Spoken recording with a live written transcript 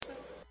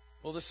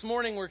Well, this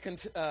morning we're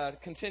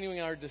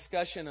continuing our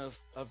discussion of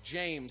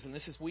James, and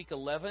this is week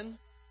 11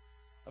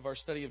 of our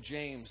study of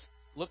James,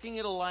 looking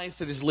at a life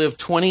that is lived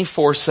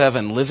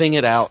 24/7, living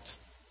it out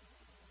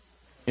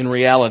in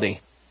reality.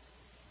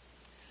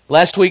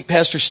 Last week,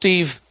 Pastor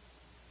Steve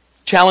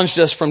challenged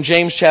us from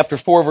James chapter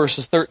 4,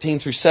 verses 13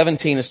 through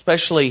 17,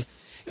 especially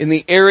in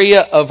the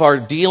area of our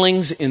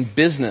dealings in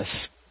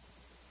business.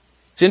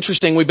 It's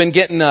interesting, we've been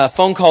getting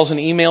phone calls and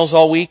emails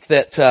all week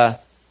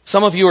that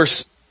some of you are,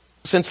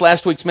 since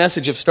last week's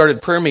message, have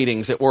started prayer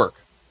meetings at work.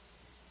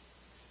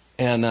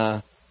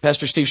 And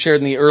Pastor Steve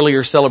shared in the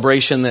earlier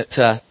celebration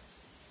that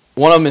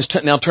one of them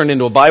is now turned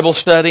into a Bible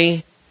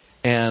study.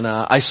 And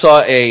I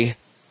saw I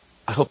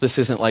hope this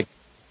isn't like,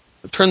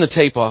 turn the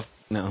tape off.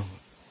 No.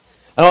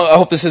 I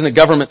hope this isn't a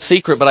government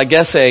secret, but I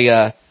guess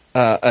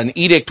an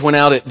edict went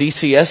out at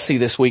DCSC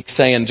this week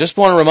saying, just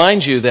want to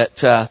remind you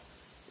that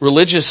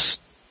religious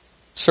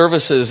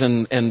services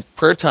and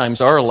prayer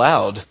times are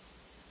allowed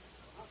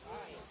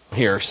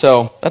here.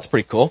 So that's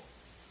pretty cool.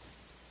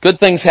 Good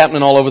things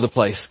happening all over the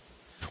place.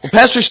 Well,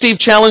 Pastor Steve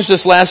challenged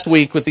us last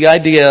week with the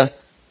idea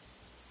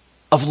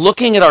of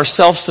looking at our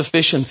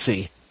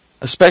self-sufficiency,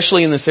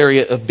 especially in this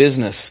area of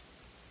business.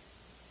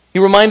 He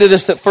reminded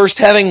us that first,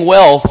 having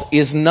wealth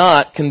is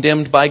not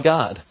condemned by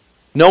God.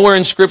 Nowhere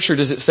in Scripture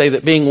does it say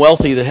that being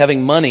wealthy, that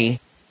having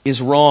money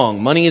is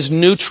wrong. Money is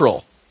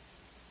neutral.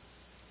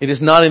 It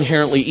is not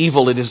inherently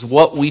evil. It is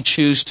what we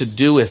choose to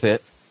do with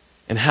it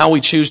and how we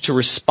choose to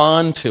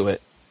respond to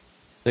it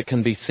that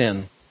can be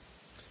sin.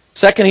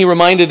 Second, he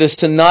reminded us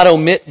to not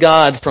omit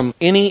God from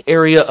any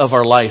area of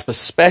our life,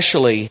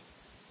 especially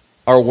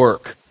our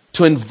work,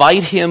 to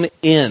invite Him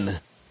in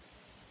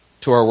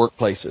to our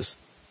workplaces.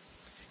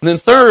 And then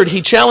third,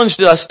 he challenged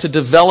us to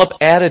develop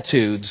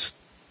attitudes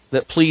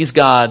that please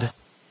God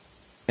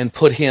and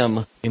put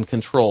Him in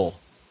control.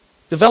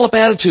 Develop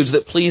attitudes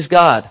that please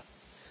God.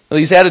 Now,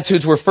 these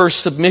attitudes were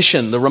first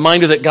submission, the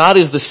reminder that God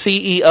is the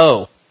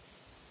CEO.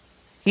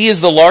 He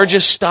is the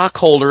largest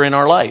stockholder in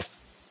our life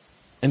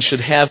and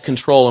should have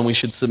control, and we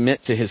should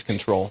submit to His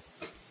control.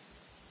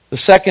 The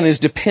second is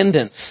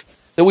dependence,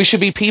 that we should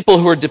be people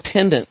who are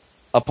dependent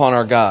upon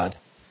our God,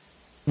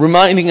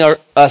 reminding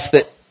us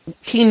that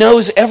He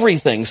knows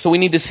everything, so we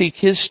need to seek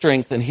His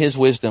strength and His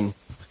wisdom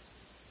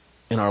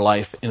in our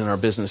life and in our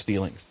business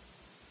dealings.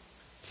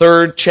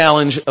 Third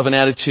challenge of an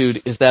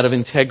attitude is that of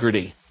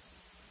integrity.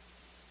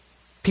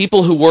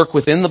 People who work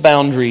within the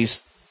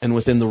boundaries and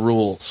within the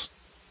rules,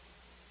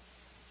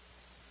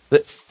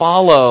 that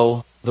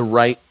follow the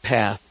right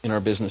path in our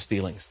business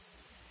dealings.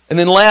 And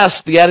then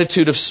last, the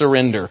attitude of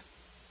surrender.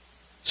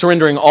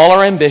 Surrendering all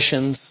our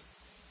ambitions,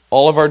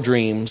 all of our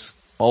dreams,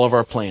 all of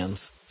our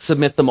plans.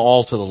 Submit them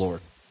all to the Lord.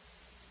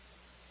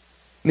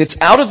 And it's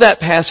out of that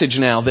passage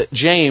now that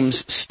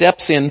James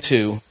steps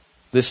into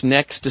this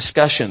next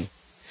discussion.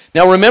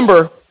 Now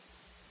remember,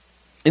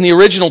 in the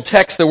original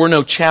text there were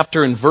no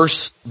chapter and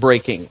verse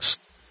breakings.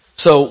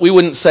 So we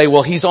wouldn't say,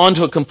 well, he's on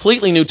to a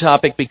completely new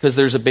topic because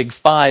there's a big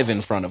 5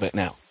 in front of it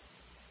now.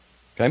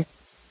 Okay?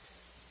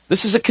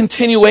 This is a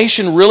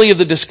continuation, really, of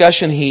the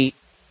discussion he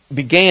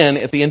began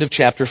at the end of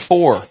chapter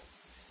 4.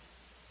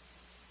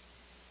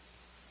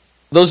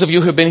 Those of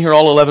you who have been here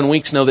all 11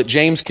 weeks know that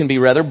James can be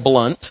rather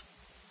blunt,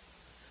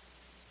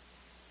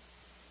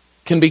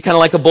 can be kind of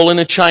like a bull in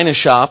a china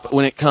shop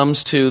when it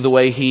comes to the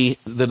way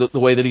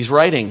that he's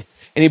writing.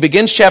 And he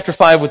begins chapter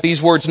 5 with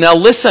these words, Now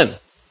listen.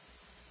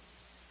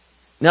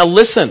 Now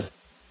listen.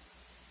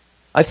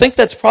 I think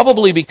that's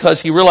probably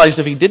because he realized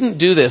if he didn't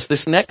do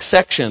this next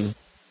section,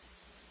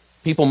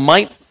 people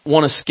might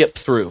want to skip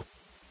through.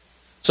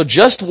 So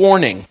just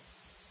warning,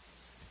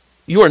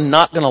 you are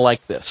not going to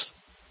like this.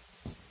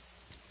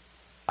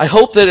 I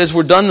hope that as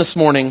we're done this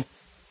morning,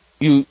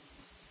 you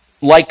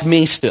like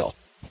me still.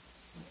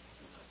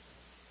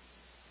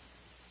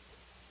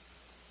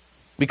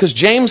 Because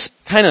James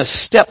kind of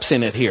steps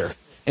in it here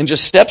and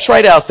just steps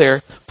right out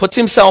there, puts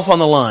himself on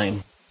the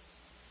line,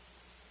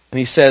 and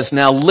he says,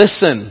 Now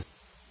listen,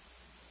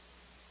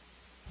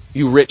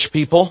 you rich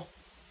people.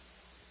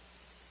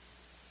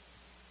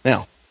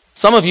 Now,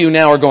 some of you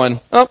now are going,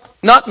 oh,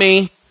 not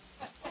me.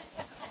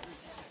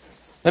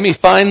 Let me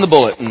find the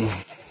bulletin.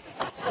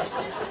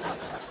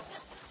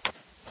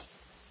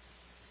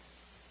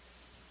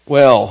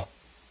 Well,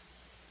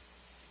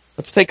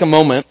 let's take a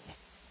moment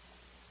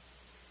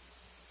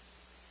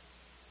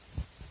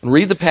and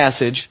read the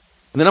passage,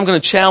 and then I'm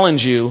going to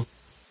challenge you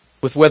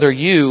with whether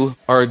you're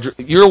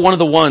one of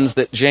the ones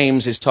that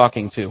James is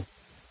talking to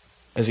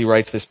as he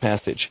writes this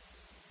passage.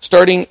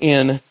 Starting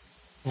in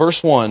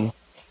verse 1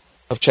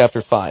 of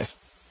chapter 5.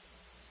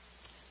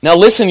 Now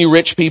listen, you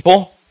rich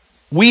people,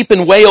 weep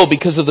and wail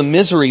because of the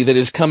misery that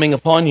is coming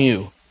upon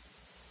you.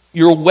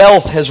 Your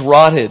wealth has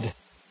rotted,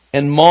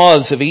 and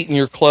moths have eaten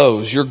your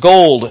clothes. Your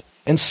gold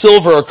and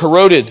silver are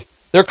corroded.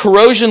 Their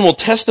corrosion will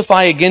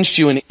testify against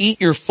you and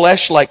eat your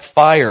flesh like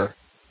fire.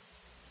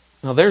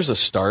 Now there's a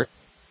start.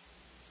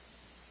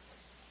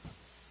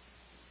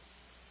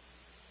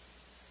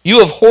 You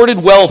have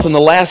hoarded wealth in the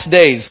last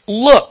days.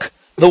 Look,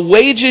 The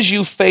wages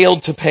you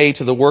failed to pay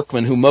to the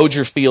workmen who mowed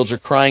your fields are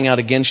crying out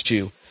against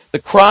you. The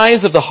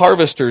cries of the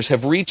harvesters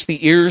have reached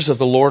the ears of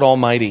the Lord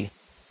Almighty.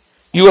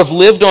 You have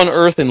lived on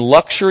earth in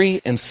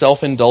luxury and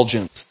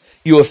self-indulgence.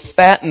 You have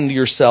fattened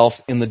yourself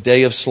in the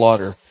day of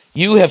slaughter.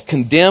 You have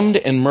condemned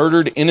and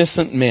murdered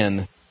innocent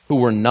men who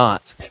were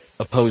not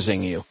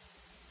opposing you.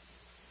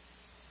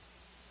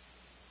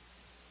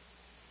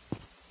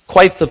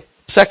 Quite the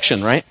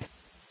section, right?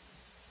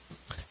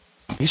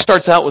 He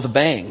starts out with a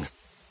bang.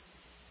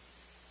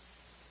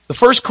 The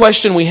first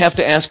question we have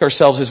to ask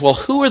ourselves is, well,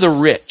 who are the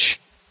rich?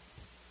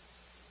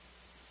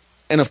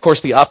 And of course,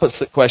 the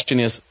opposite question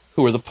is,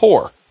 who are the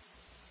poor?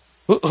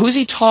 Who's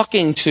he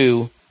talking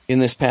to in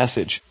this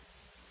passage?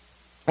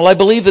 Well, I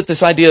believe that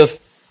this idea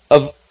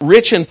of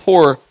rich and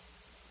poor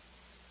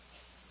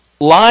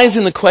lies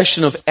in the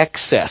question of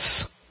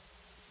excess.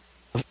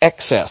 Of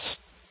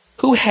excess.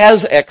 Who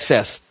has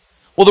excess?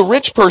 Well, the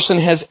rich person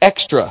has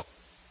extra.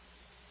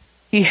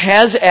 He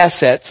has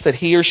assets that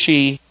he or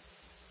she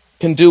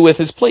can do with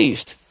as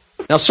pleased.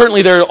 Now,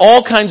 certainly there are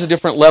all kinds of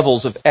different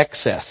levels of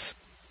excess.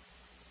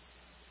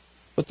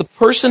 But the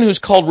person who's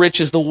called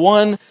rich is the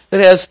one that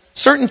has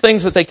certain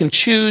things that they can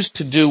choose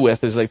to do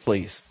with as they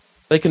please.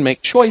 They can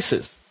make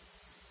choices.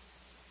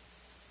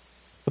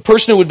 The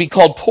person who would be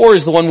called poor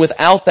is the one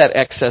without that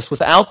excess,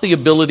 without the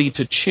ability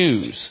to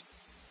choose.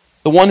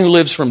 The one who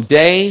lives from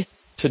day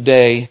to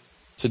day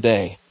to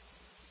day.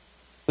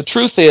 The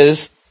truth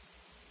is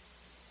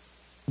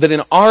that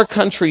in our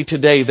country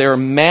today, there are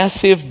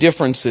massive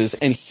differences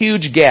and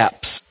huge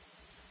gaps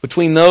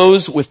between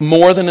those with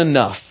more than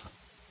enough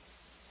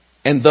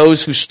and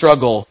those who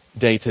struggle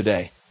day to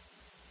day.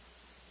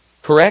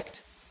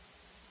 Correct?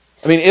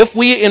 I mean, if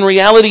we in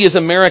reality as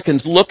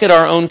Americans look at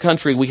our own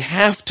country, we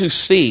have to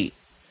see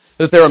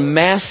that there are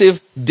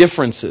massive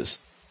differences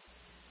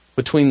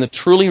between the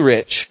truly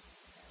rich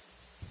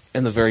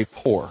and the very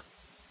poor.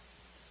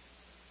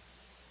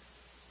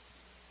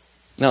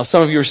 Now,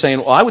 some of you are saying,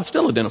 well, I would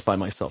still identify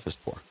myself as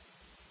poor.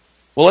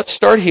 Well, let's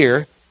start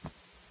here,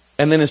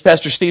 and then as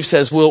Pastor Steve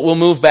says, we'll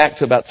move back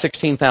to about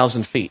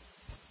 16,000 feet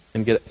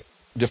and get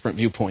different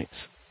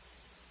viewpoints.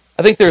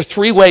 I think there are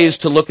three ways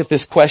to look at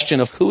this question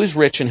of who is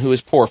rich and who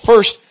is poor.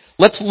 First,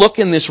 let's look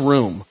in this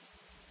room.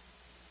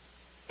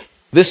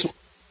 This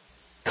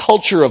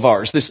culture of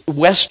ours, this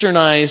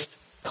westernized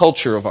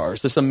culture of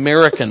ours, this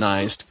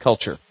Americanized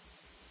culture.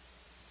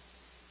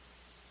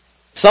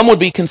 Some would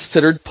be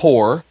considered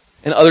poor,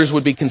 and others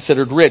would be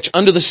considered rich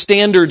under the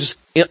standards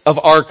of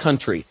our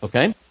country,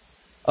 okay?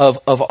 Of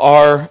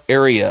our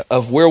area,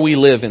 of where we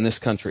live in this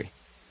country.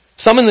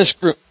 Some in this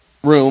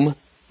room,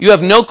 you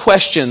have no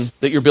question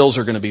that your bills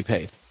are going to be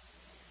paid.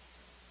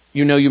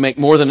 You know you make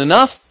more than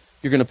enough,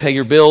 you're going to pay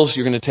your bills,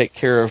 you're going to take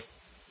care of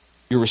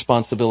your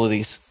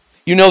responsibilities.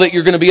 You know that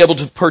you're going to be able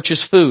to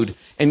purchase food,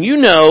 and you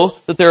know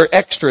that there are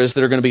extras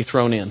that are going to be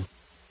thrown in.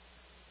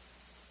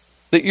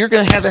 That you're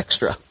going to have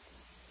extra.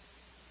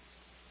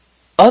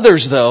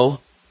 Others, though,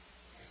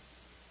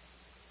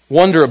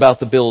 wonder about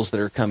the bills that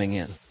are coming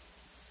in.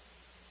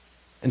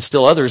 And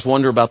still others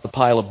wonder about the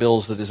pile of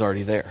bills that is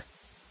already there.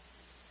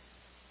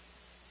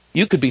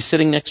 You could be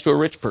sitting next to a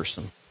rich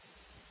person.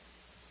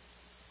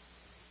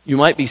 You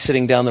might be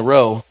sitting down the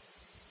row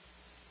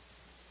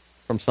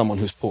from someone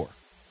who's poor.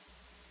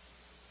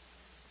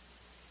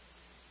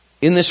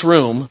 In this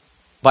room,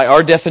 by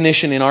our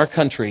definition in our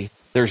country,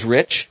 there's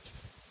rich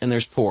and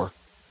there's poor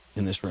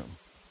in this room.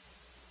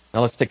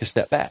 Now let's take a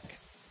step back.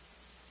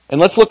 And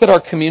let's look at our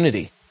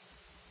community.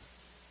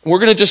 We're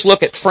going to just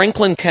look at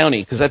Franklin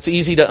County, because that's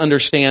easy to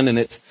understand, and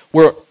it's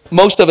where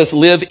most of us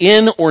live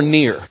in or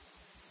near.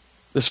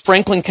 This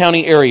Franklin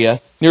County area,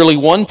 nearly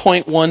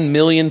 1.1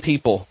 million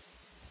people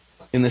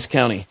in this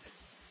county.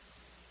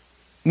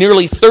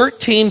 Nearly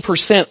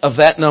 13% of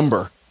that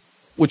number,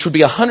 which would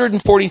be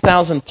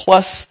 140,000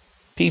 plus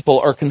people,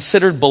 are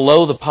considered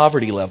below the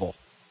poverty level.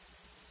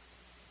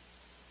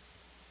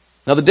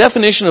 Now, the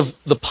definition of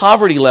the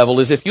poverty level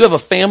is if you have a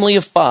family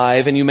of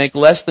 5 and you make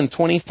less than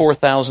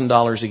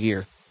 $24,000 a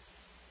year.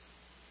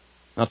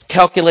 Now, to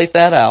calculate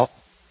that out,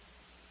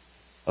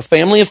 a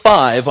family of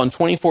 5 on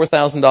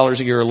 $24,000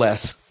 a year or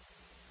less,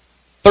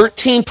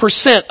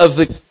 13% of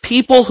the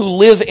people who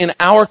live in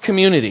our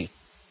community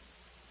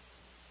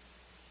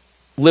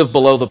live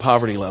below the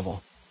poverty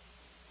level.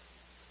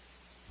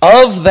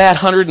 Of that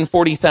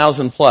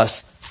 140,000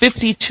 plus,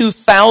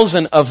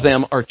 52,000 of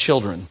them are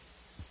children.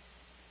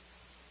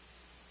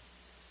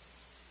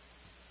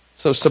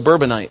 So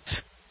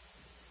suburbanites.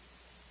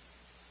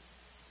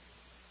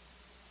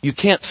 You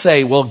can't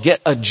say, well,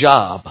 get a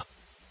job.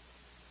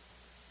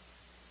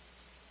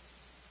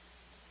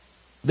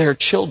 They're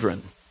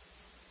children.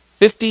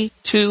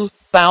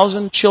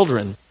 52,000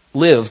 children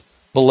live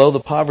below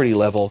the poverty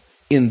level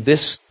in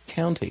this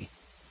county.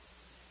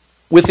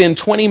 Within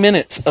 20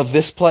 minutes of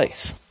this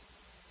place.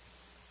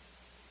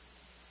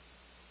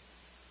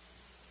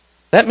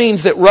 That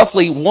means that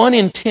roughly 1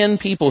 in 10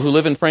 people who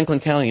live in Franklin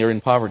County are in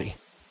poverty.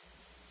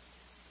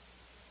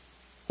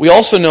 We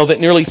also know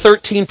that nearly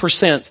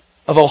 13%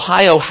 of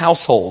Ohio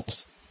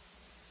households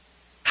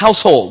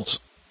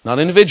not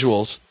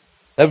individuals,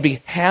 that would be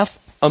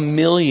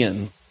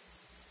 500,000.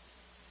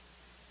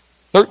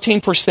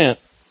 13%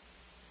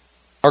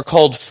 are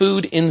called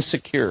food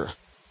insecure.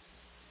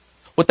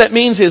 What that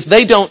means is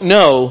they don't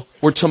know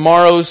where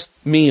tomorrow's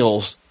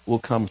meals will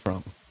come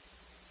from.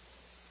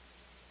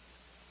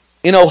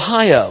 In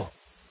Ohio,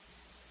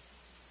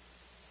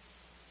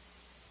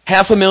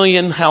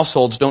 500,000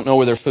 households don't know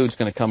where their food's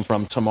going to come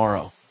from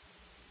tomorrow.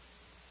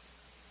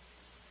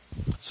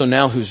 So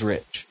now who's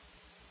rich?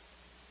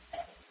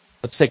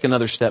 Let's take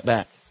another step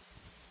back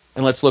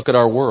and let's look at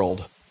our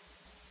world.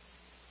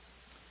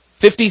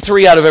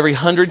 53 out of every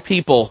 100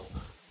 people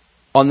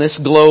on this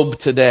globe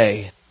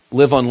today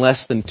live on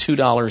less than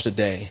 $2 a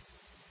day.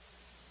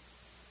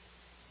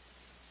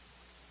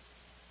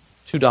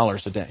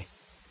 $2 a day.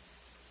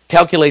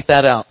 Calculate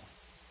that out.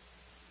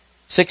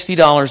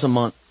 $60 a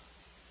month.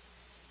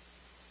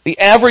 The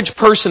average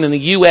person in the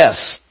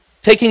U.S.,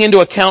 taking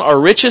into account our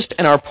richest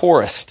and our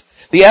poorest,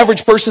 the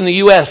average person in the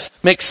U.S.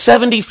 makes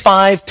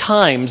 75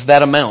 times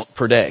that amount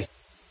per day.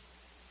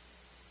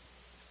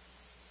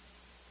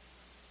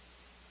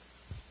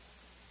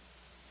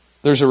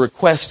 There's a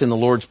request in the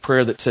Lord's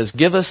Prayer that says,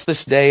 "Give us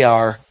this day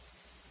our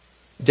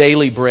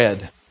daily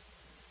bread."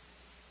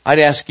 I'd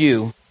ask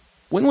you,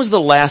 when was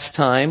the last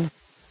time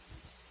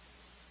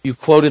you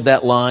quoted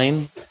that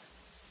line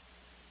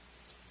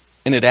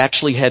and it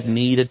actually had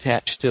need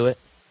attached to it?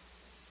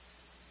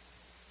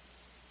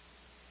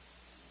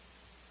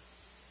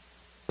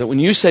 That when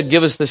you said,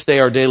 "Give us this day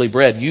our daily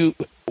bread," you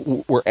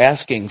were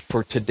asking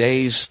for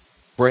today's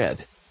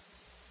bread.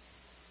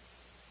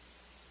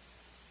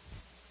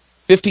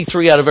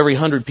 53 out of every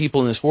 100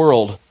 people in this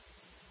world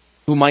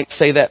who might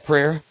say that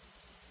prayer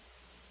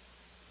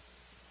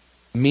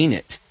mean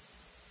it.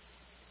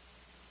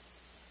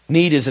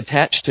 Need is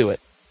attached to it.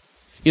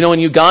 You know, in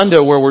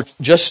Uganda, where we're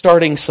just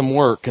starting some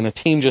work, and a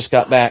team just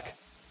got back,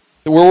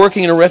 we're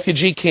working in a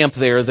refugee camp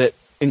there that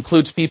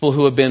includes people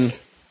who have been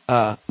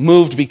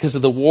moved because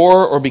of the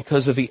war or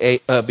because of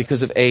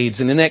AIDS.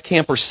 And in that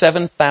camp are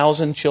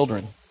 7,000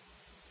 children.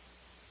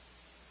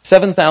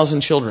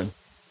 7,000 children.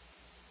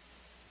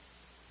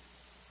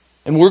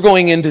 And we're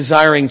going in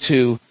desiring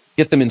to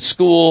get them in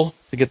school,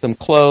 to get them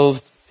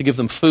clothed, to give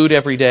them food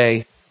every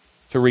day,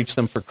 to reach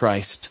them for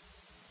Christ.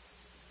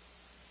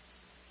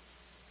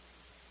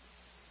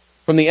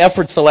 From the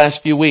efforts the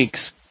last few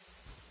weeks,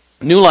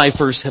 New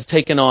Lifers have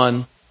taken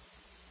on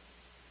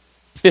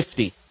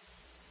 50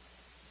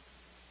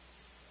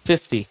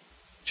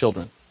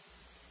 children.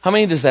 How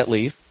many does that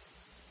leave?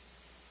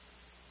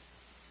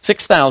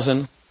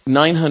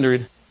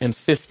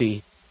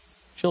 6,950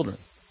 children.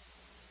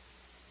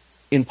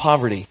 In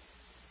poverty.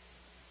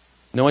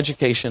 No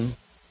education.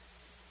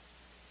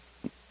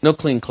 No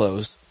clean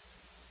clothes.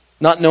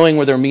 Not knowing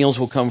where their meals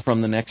will come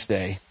from the next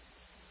day.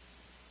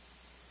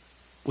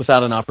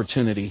 Without an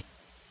opportunity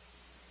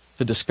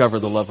to discover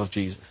the love of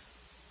Jesus.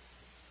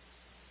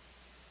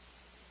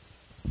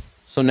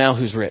 So now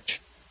who's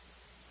rich?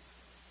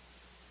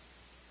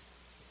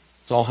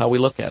 It's all how we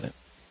look at it.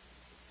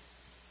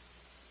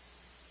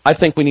 I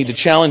think we need to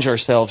challenge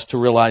ourselves to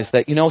realize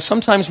that,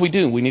 sometimes we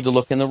do. We need to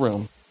look in the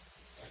room.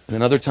 And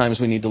then other times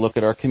we need to look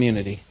at our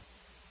community.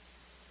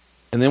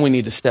 And then we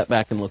need to step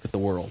back and look at the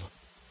world.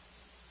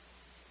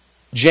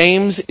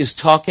 James is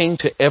talking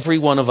to every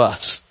one of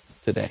us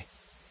today.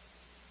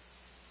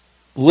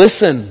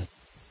 Listen,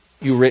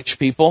 you rich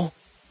people.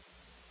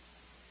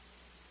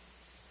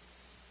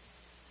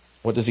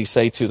 What does he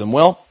say to them?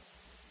 Well,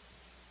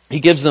 he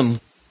gives them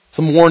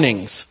some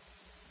warnings.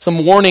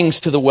 Some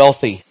warnings to the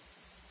wealthy.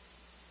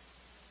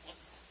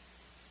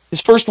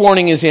 His first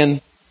warning is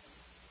in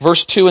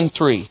verse 2 and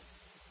 3.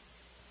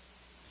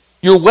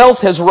 Your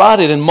wealth has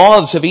rotted and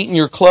moths have eaten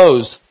your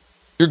clothes.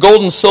 Your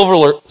gold and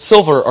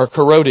silver are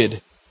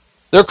corroded.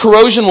 Their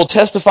corrosion will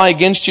testify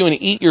against you and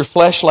eat your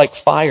flesh like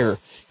fire.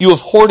 You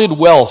have hoarded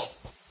wealth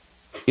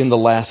in the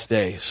last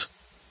days.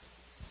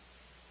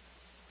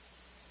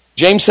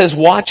 James says,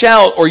 watch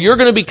out, or you're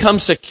going to become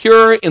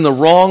secure in the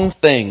wrong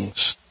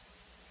things.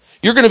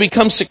 You're going to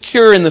become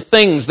secure in the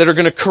things that are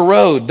going to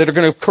corrode, that are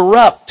going to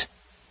corrupt,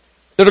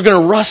 that are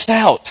going to rust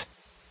out.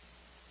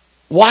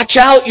 Watch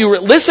out,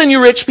 listen,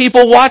 you rich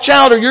people, watch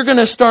out, or you're going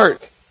to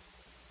start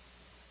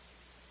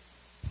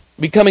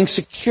becoming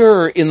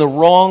secure in the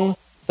wrong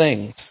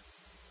things.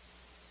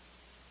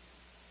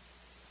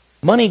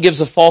 Money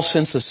gives a false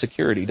sense of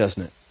security,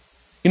 doesn't it?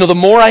 The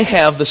more I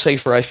have, the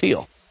safer I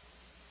feel.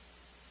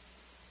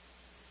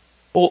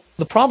 Well,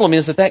 the problem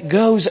is that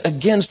goes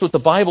against what the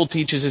Bible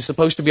teaches is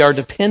supposed to be our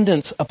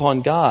dependence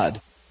upon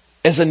God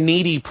as a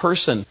needy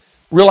person,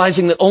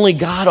 realizing that only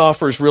God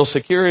offers real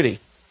security.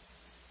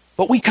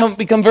 But we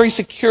become very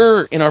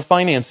secure in our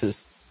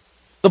finances.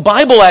 The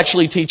Bible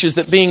actually teaches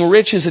that being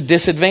rich is a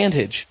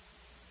disadvantage.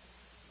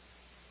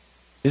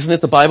 Isn't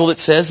it the Bible that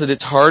says that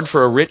it's hard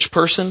for a rich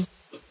person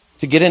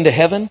to get into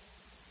heaven?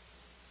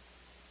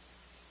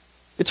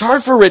 It's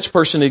hard for a rich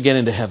person to get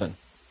into heaven.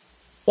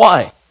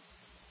 Why?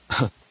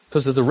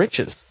 Because of the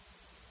riches.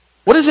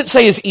 What does it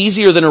say is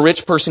easier than a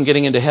rich person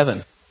getting into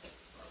heaven?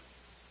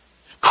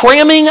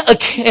 Cramming a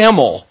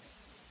camel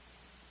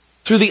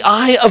through the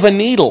eye of a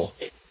needle.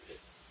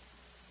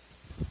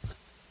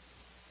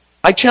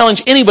 I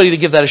challenge anybody to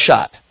give that a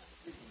shot.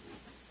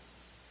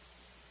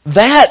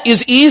 That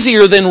is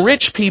easier than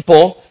rich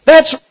people.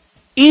 That's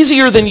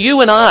easier than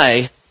you and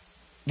I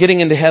getting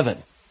into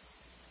heaven.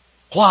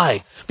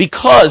 Why?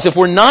 Because if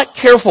we're not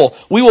careful,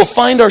 we will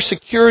find our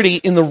security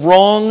in the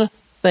wrong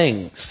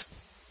things.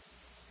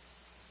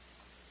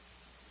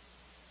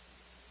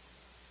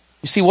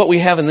 You see, what we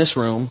have in this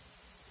room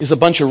is a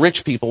bunch of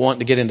rich people wanting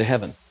to get into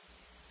heaven.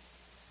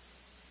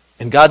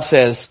 And God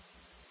says,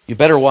 you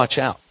better watch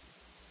out.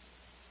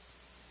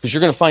 Because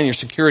you're going to find your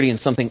security in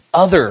something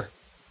other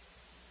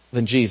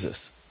than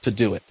Jesus to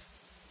do it.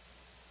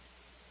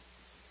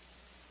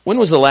 When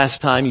was the last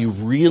time you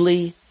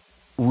really,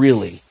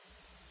 really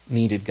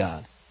needed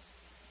God?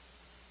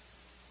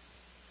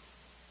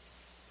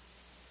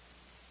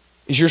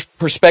 Is your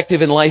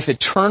perspective in life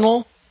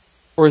eternal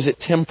or is it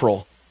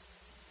temporal?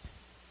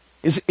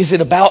 Is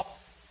it about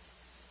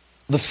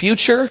the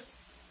future?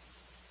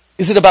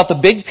 Is it about the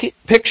big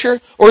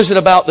picture? Or is it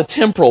about the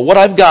temporal, what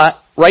I've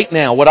got right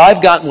now, what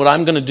I've got and what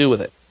I'm going to do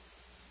with it?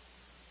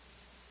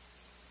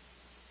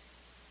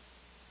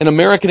 An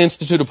American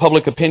Institute of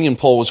Public Opinion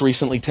poll was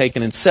recently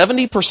taken, and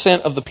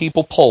 70% of the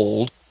people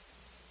polled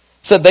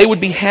said they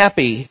would be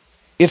happy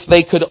if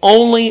they could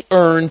only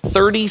earn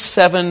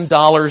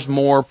 $37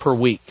 more per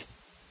week.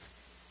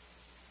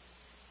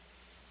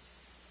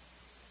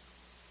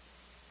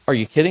 Are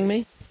you kidding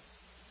me?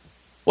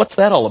 What's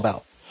that all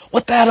about?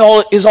 What that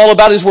is all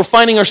about is we're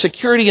finding our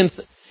security in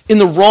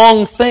the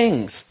wrong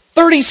things.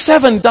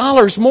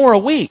 $37 more a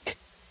week.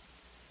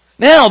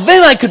 Now,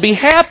 then I could be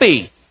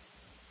happy.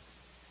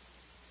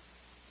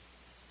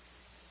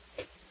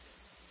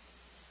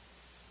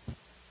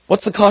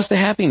 What's the cost of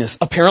happiness?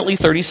 Apparently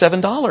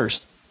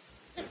 $37.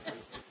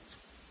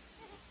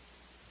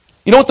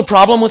 You know what the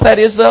problem with that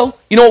is, though?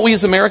 You know what we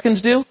as Americans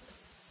do?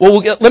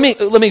 Well,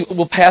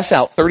 we'll pass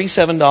out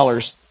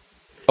 $37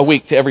 a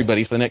week to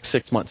everybody for the next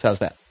 6 months. How's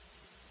that?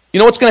 You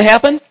know what's going to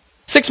happen?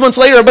 6 months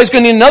later, everybody's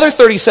going to need another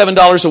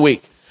 $37 a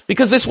week.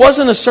 Because this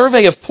wasn't a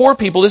survey of poor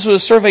people, this was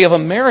a survey of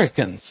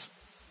Americans.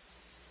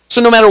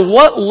 So no matter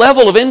what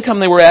level of income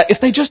they were at, if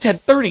they just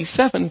had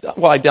 $37,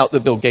 well, I doubt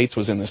that Bill Gates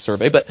was in this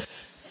survey, but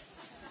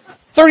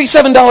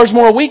 $37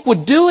 more a week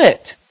would do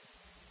it.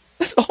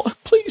 Oh,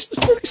 please,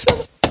 just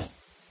 37.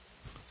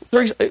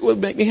 30, it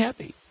would make me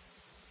happy.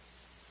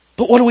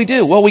 But what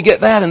do? Well, we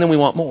get that and then we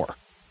want more.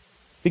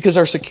 Because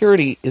our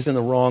security is in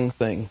the wrong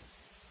thing.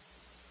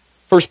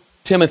 1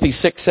 Timothy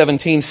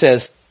 6:17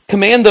 says,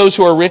 command those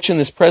who are rich in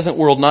this present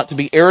world not to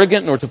be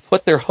arrogant nor to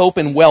put their hope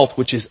in wealth,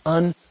 which is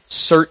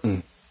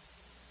uncertain.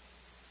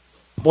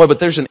 Boy, but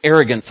there's an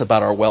arrogance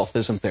about our wealth,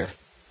 isn't there?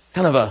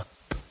 Kind of a,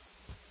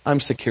 I'm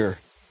secure.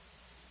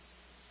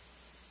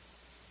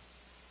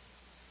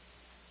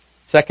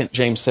 Second,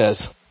 James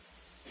says,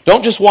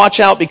 don't just watch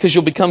out because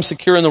you'll become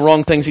secure in the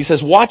wrong things. He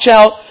says, watch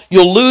out,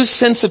 you'll lose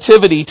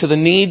sensitivity to the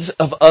needs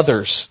of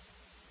others.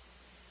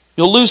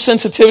 You'll lose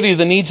sensitivity to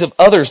the needs of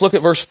others. Look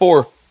at verse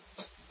 4.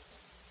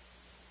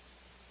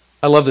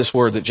 I love this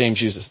word that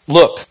James uses.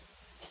 Look.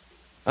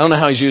 I don't know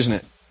how he's using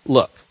it.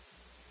 Look.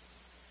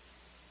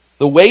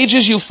 The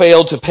wages you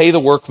failed to pay the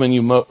workmen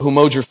who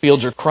mowed your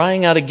fields are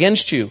crying out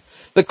against you.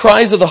 The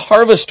cries of the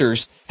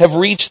harvesters have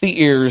reached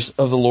the ears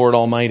of the Lord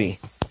Almighty.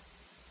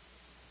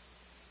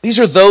 These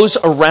are those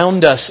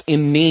around us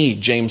in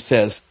need, James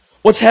says.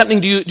 What's happening?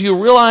 Do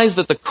you realize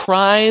that the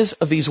cries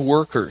of these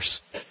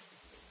workers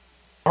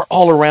are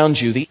all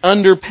around you? The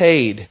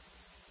underpaid.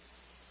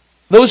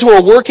 Those who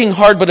are working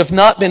hard but have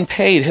not been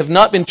paid, have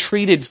not been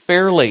treated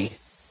fairly.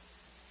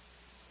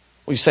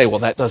 We say, well,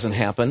 that doesn't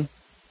happen.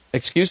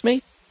 Excuse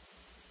me?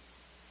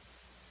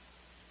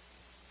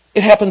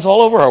 It happens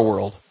all over our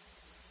world.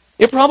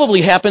 It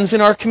probably happens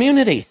in our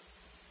community.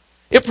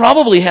 It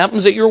probably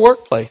happens at your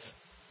workplace.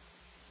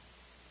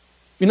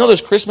 You know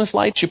those Christmas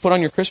lights you put on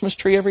your Christmas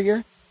tree every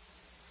year?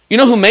 You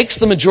know who makes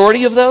the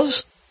majority of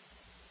those?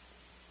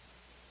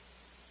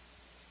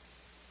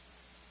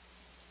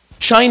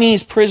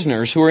 Chinese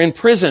prisoners who are in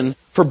prison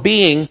for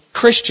being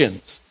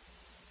Christians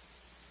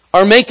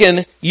are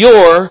making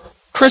your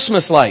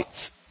Christmas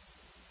lights.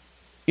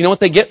 You know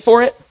what they get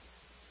for it?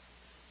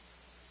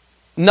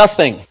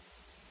 Nothing.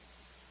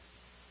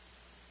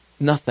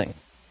 Nothing.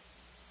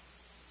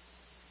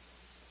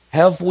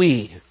 Have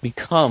we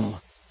become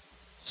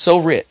so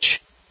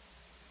rich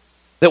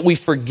that we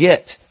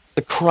forget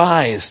the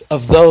cries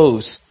of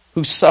those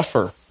who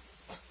suffer,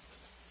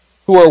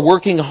 who are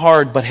working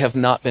hard but have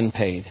not been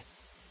paid?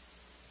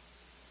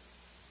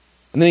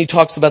 And then he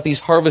talks about these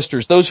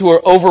harvesters, those who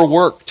are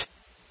overworked,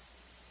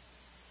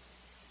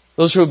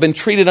 those who have been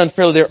treated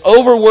unfairly. They're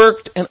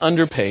overworked and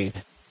underpaid.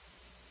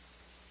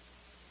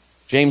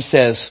 James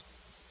says,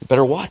 you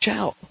better watch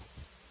out,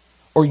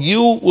 or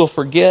you will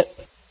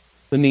forget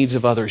the needs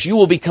of others. You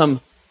will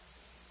become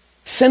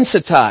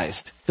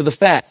sensitized to the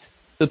fact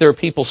that there are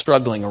people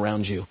struggling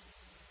around you.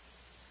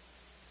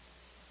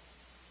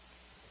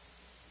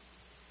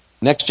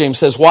 Next, James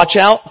says, watch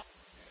out,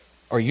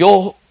 or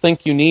you'll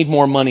think you need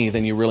more money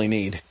than you really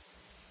need.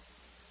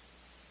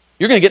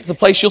 You're going to get to the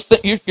place you're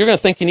going to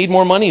think you need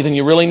more money than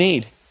you really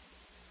need.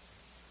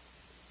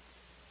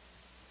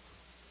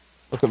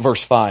 Look at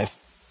verse 5.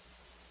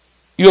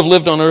 You have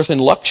lived on earth in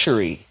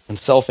luxury and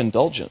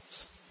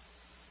self-indulgence.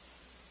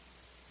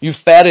 You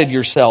fatted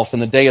yourself in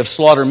the day of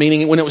slaughter,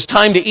 meaning when it was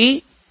time to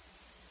eat,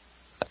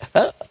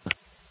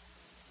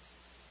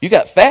 you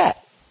got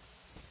fat.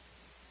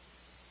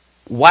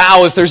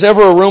 Wow, if there's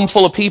ever a room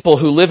full of people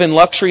who live in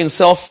luxury and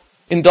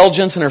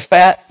self-indulgence and are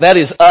fat, that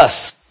is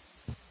us.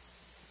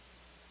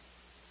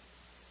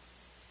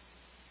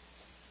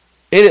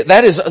 Isn't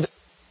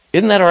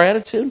that our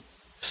attitude?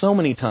 So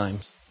many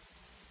times.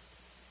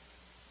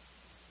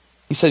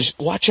 He says,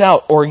 watch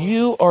out, or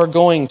you are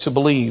going to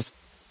believe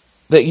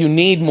that you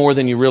need more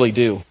than you really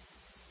do.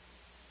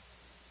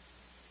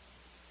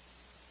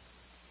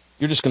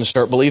 You're just going to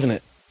start believing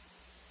it.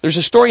 There's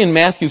a story in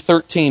Matthew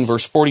 13,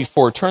 verse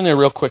 44. Turn there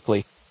real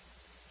quickly.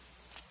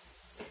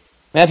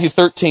 Matthew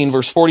 13,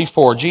 verse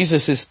 44.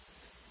 Jesus is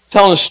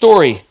telling a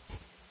story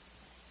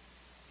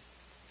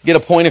to get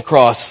a point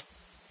across.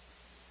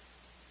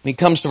 And he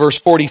comes to verse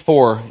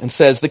 44 and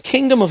says, the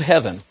kingdom of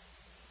heaven,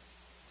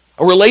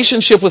 a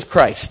relationship with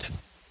Christ,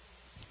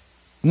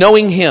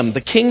 knowing Him, the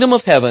kingdom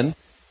of heaven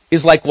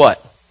is like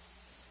what?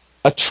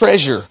 A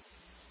treasure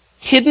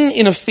hidden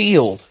in a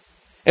field.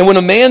 And when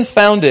a man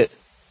found it,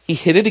 he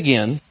hid it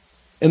again,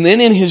 and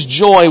then in his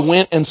joy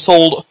went and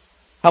sold,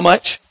 how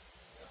much?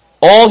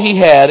 All he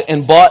had,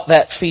 and bought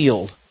that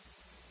field.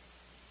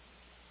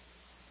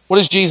 What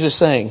is Jesus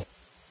saying?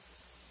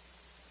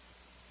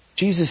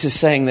 Jesus is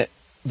saying that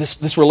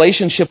this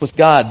relationship with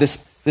God,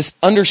 this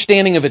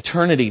understanding of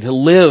eternity, to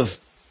live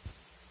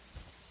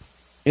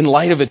in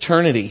light of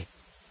eternity,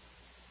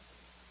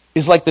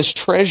 is like this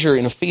treasure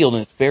in a field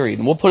and it's buried.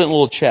 And we'll put it in a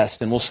little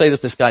chest and we'll say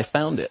that this guy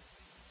found it.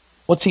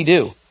 What's he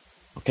do?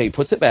 Okay, he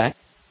puts it back.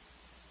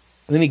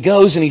 And then he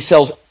goes and he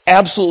sells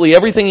absolutely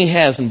everything he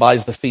has and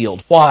buys the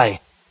field. Why?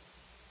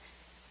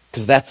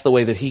 Because that's the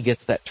way that he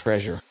gets that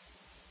treasure.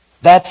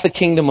 That's the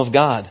kingdom of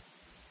God.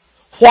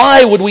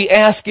 Why would we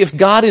ask if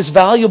God is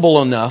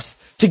valuable enough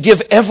to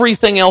give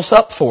everything else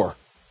up for?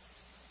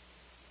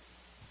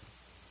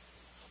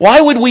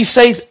 Why would we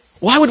say,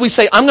 I'm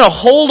going to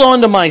hold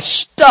on to my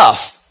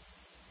stuff?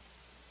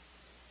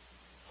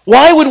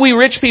 Why would we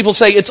rich people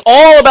say, it's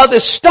all about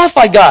this stuff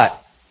I got?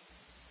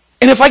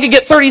 And if I could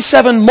get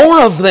 37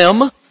 more of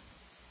them,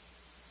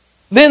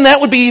 then that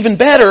would be even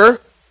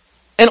better.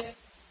 And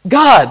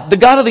God, the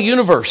God of the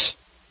universe,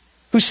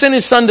 who sent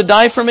His Son to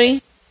die for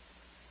me,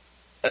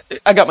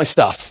 I got my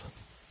stuff.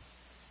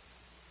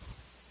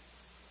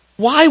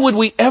 Why would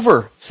we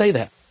ever say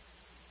that?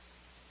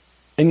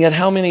 And yet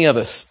how many of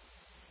us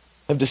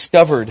have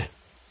discovered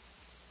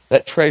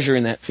that treasure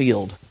in that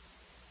field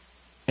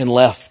and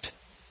left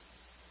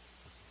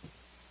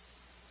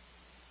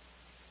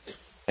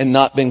and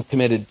not been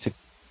committed to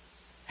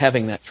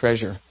having that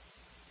treasure?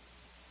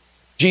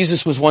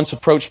 Jesus was once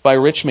approached by a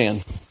rich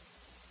man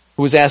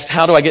who was asked,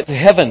 how do I get to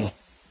heaven?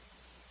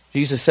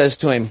 Jesus says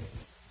to him,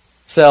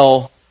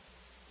 sell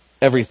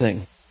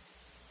everything.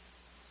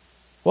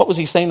 What was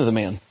He saying to the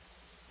man?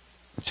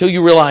 Until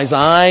you realize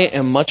I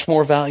am much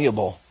more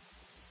valuable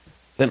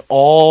than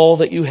all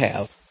that you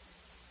have,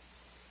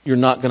 you're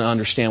not going to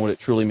understand what it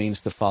truly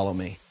means to follow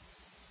me.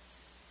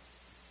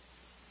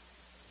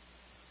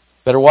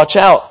 Better watch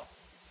out.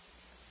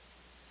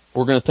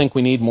 We're going to think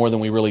we need more than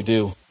we really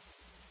do.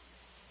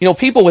 You know,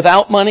 people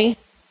without money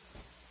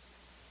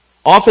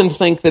often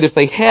think that if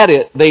they had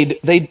it,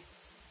 they'd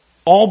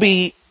all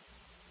be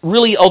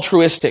really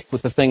altruistic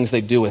with the things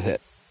they do with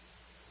it.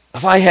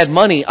 If I had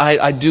money,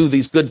 I'd do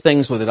these good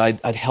things with it.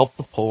 I'd help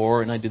the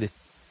poor and I'd do this.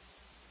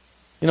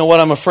 You know what?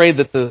 I'm afraid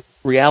that the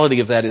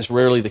reality of that is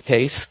rarely the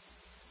case.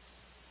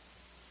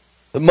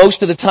 But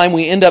most of the time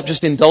we end up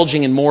just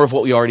indulging in more of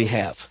what we already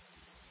have.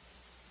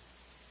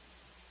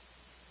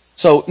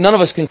 So none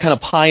of us can kind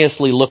of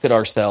piously look at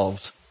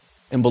ourselves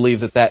and believe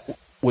that that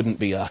wouldn't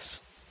be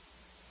us.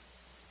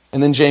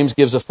 And then James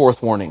gives a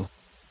fourth warning.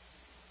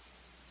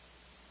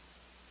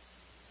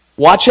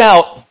 Watch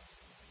out,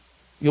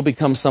 you'll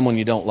become someone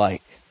you don't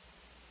like.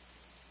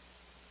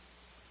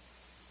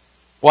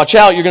 Watch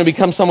out, you're going to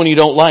become someone you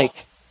don't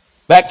like.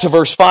 Back to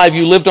verse 5,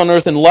 you lived on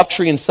earth in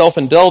luxury and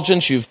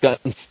self-indulgence. You've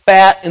gotten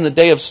fat in the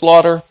day of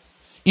slaughter.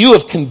 You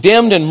have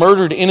condemned and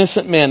murdered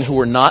innocent men who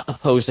were not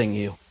opposing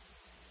you.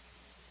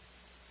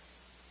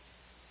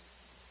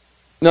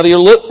 Now, the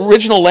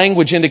original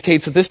language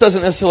indicates that this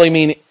doesn't necessarily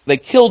mean they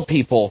killed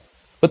people,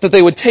 but that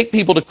they would take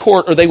people to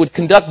court or they would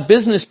conduct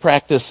business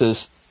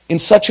practices in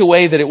such a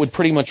way that it would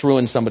pretty much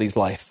ruin somebody's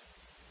life.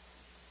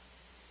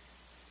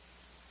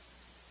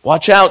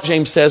 Watch out,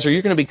 James says, or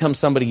you're going to become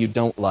somebody you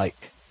don't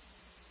like.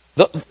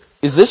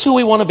 Is this who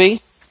we want to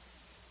be?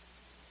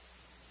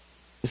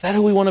 Is that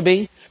who we want to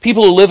be?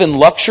 People who live in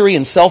luxury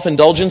and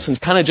self-indulgence and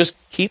kind of just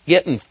keep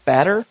getting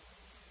fatter?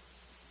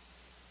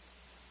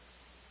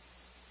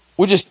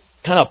 We're just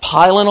kind of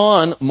piling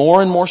on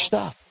more and more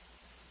stuff.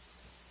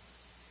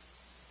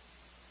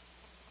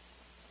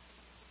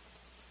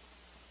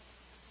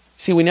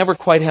 See, we never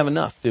quite have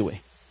enough, do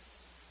we?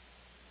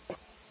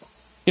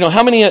 You know,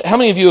 how many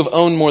of you have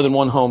owned more than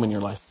one home in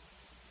your life?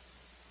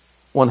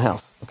 One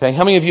house. Okay.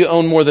 How many of you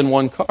own more than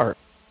one car?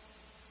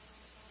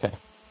 Okay.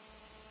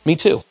 Me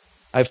too.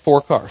 I have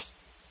 4 cars.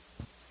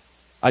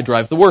 I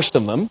drive the worst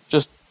of them.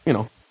 Just, you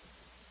know,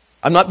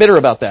 I'm not bitter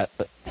about that.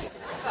 But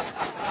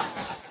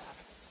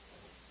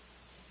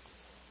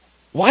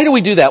why do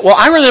we do that? Well,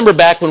 I remember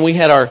back when we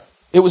had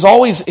here was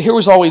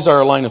always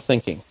our line of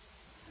thinking.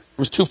 It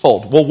was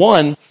twofold. Well,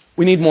 one,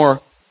 we need more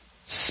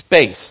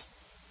space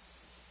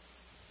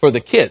for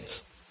the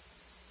kids.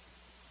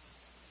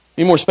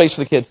 Need more space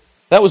for the kids.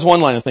 That was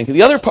one line of thinking.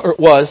 The other part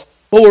was,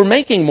 well, we're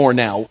making more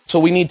now, so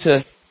we need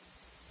to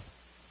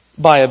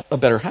buy a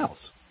better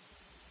house.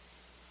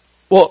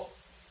 Well,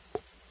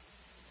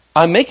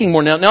 I'm making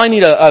more now. Now I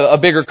need a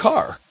bigger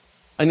car.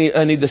 I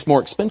need this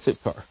more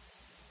expensive car.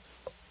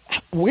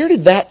 Where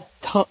does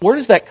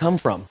that come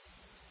from?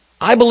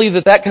 I believe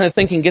that kind of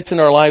thinking gets in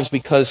our lives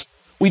because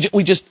we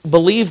just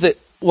believe that,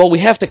 well, we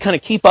have to kind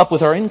of keep up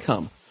with our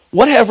income.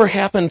 Whatever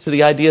happened to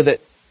the idea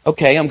that,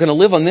 okay, I'm going to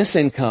live on this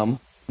income.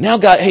 Now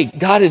God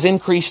has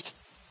increased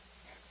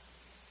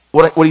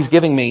what He's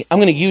giving me. I'm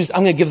going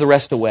to give the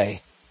rest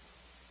away.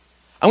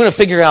 I'm going to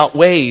figure out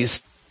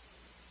ways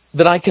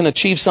that I can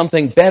achieve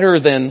something better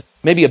than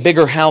maybe a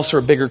bigger house or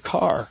a bigger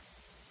car.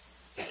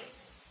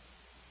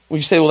 Well,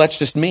 you say, well, that's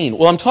just mean.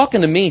 Well, I'm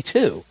talking to me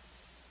too.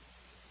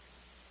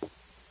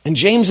 And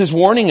James is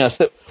warning us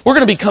that we're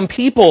going to become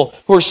people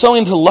who are so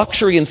into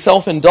luxury and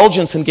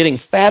self-indulgence and getting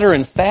fatter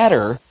and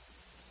fatter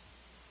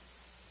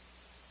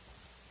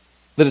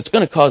that it's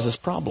going to cause us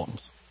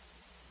problems.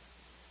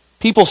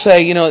 People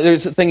say, you know,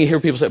 there's a thing you hear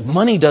people say,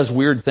 money does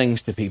weird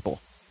things to people.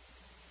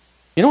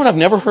 You know what I've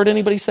never heard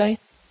anybody say?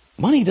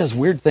 Money does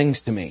weird things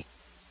to me.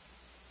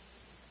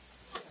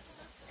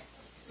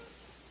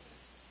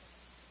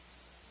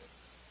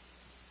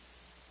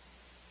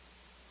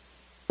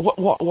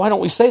 Why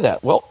don't we say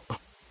that? Well,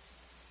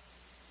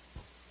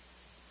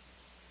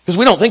 because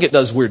we don't think it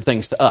does weird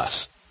things to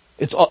us.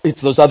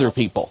 It's those other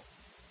people.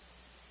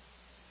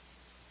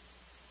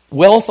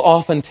 Wealth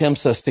often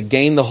tempts us to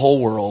gain the whole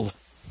world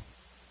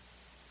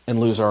and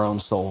lose our own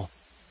soul.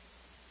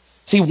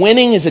 See,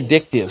 winning is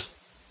addictive.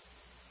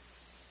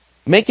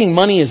 Making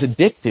money is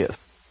addictive.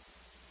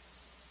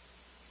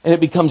 And it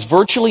becomes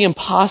virtually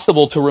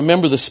impossible to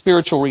remember the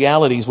spiritual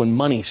realities when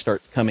money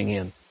starts coming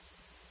in.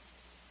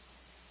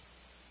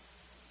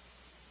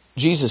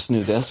 Jesus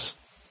knew this.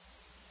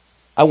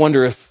 I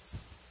wonder if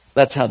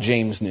that's how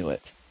James knew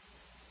it.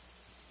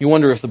 You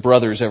wonder if the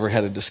brothers ever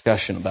had a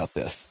discussion about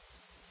this.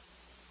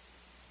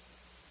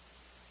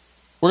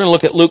 We're going to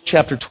look at Luke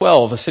chapter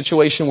 12, a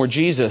situation where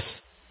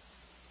Jesus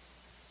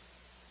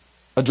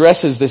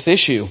addresses this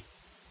issue.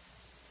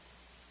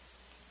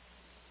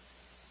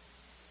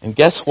 And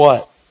guess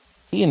what?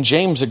 He and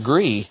James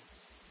agree.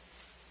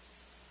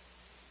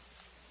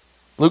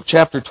 Luke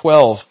chapter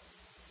 12,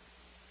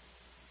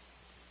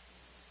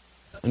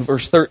 in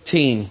verse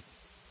 13,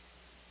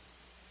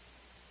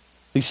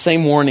 these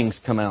same warnings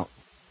come out.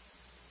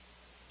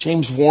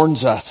 James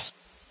warns us,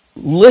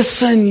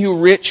 listen, you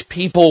rich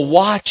people,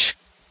 watch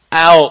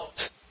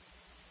out.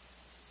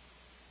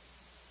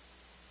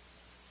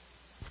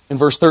 In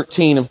verse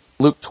 13 of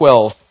Luke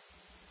 12,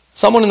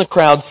 someone in the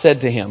crowd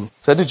said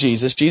to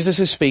Jesus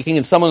is speaking,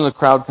 and someone in the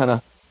crowd kind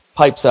of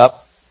pipes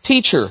up,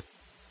 Teacher,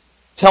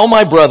 tell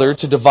my brother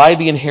to divide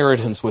the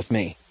inheritance with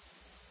me.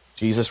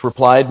 Jesus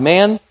replied,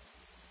 Man,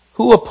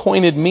 who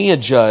appointed me a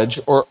judge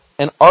or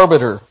an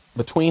arbiter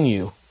between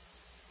you?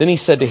 Then he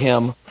said to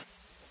him,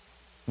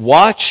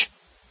 Watch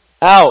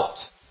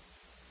out.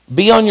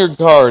 Be on your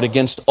guard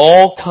against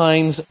all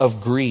kinds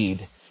of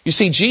greed. You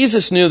see,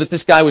 Jesus knew that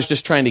this guy was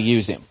just trying to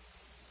use him.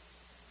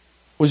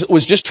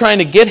 Was just trying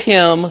to get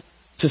him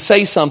to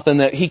say something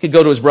that he could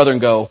go to his brother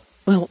and go,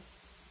 well,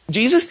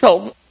 Jesus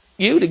told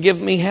you to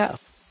give me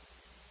half.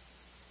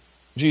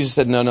 Jesus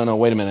said, no,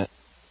 wait a minute.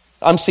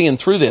 I'm seeing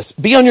through this.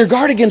 Be on your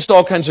guard against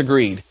all kinds of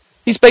greed.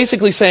 He's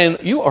basically saying,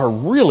 you are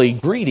really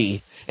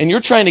greedy, and you're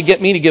trying to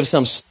get me to give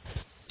some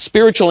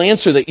spiritual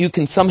answer that you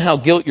can somehow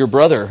guilt your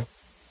brother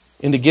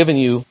into giving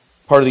you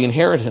part of the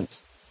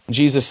inheritance. And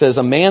Jesus says,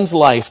 a man's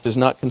life does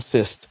not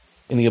consist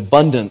in the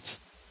abundance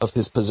of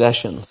his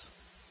possessions.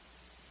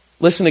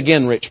 Listen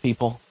again, rich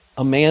people.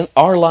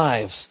 Our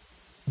lives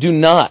do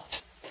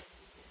not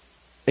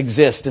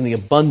exist in the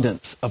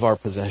abundance of our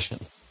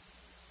possessions.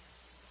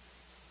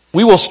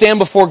 We will stand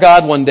before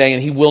God one day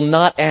and He will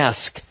not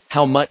ask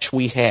how much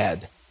we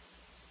had.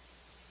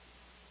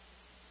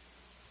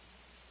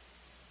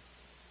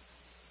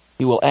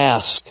 He will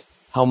ask,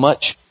 how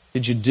much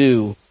did you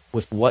do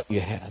with what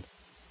you had?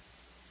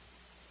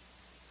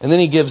 And then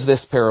He gives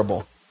this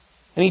parable.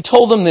 And He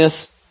told them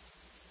this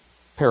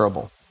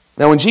parable.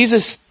 Now when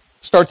Jesus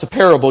starts a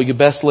parable, you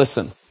best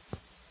listen.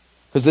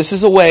 Because this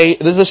is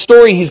a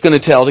story He's going to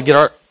tell to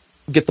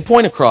get the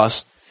point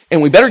across.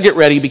 And we better get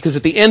ready because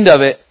at the end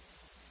of it,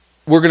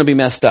 we're going to be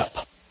messed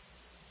up.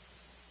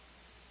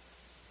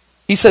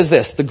 He says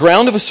this, the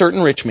ground of a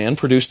certain rich man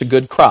produced a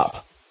good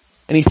crop.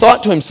 And he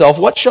thought to himself,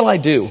 what shall I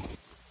do?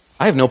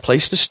 I have no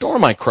place to store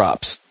my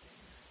crops.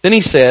 Then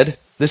he said,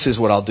 this is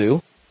what I'll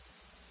do.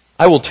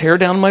 I will tear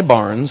down my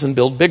barns and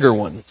build bigger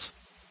ones.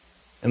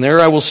 And there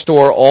I will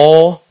store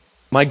all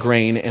my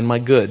grain and my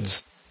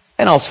goods.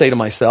 And I'll say to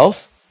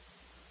myself,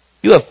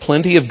 you have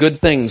plenty of good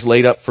things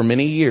laid up for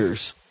many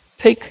years.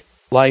 Take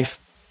life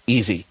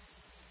easy.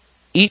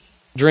 Eat,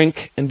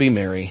 drink, and be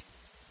merry.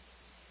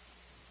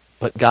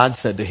 But God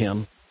said to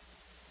him,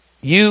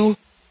 you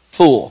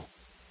fool,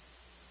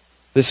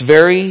 this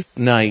very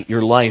night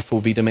your life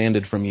will be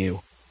demanded from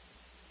you.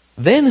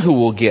 Then who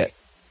will get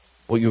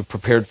what you have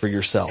prepared for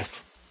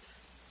yourself?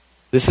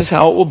 This is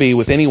how it will be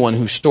with anyone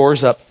who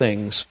stores up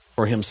things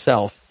for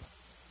himself,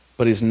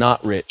 but is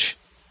not rich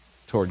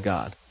toward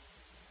God.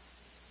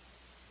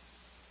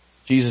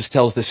 Jesus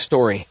tells this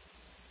story.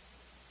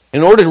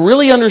 In order to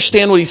really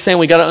understand what he's saying,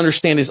 we got to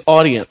understand his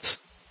audience.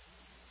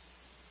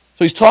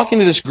 So he's talking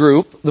to this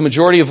group, the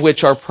majority of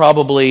which are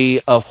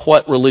probably of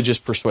what religious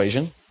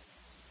persuasion?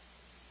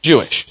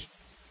 Jewish.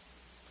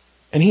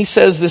 And he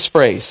says this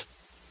phrase,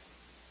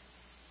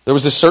 there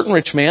was a certain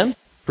rich man,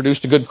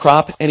 produced a good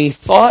crop, and he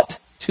thought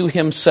to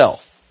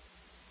himself.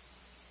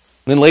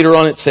 And then later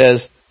on it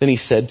says, then he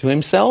said to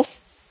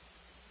himself,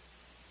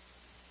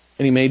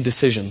 and he made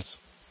decisions.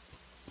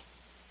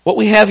 What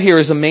we have here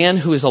is a man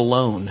who is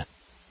alone.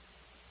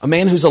 A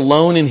man who's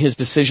alone in his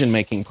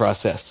decision-making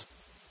process.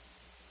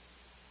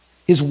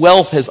 His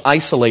wealth has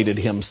isolated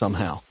him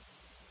somehow.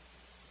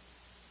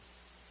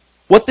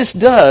 What this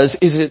does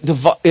is it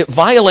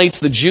violates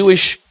the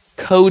Jewish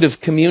code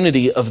of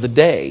community of the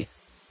day.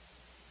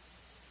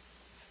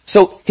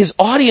 So his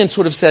audience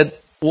would have said,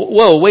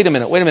 whoa, wait a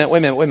minute.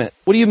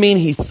 What do you mean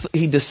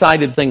he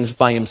decided things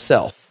by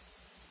himself?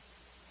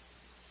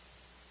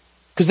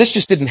 Because this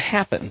just didn't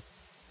happen.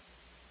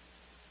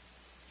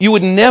 You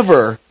would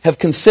never have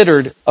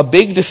considered a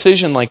big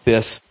decision like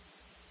this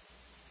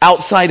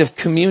outside of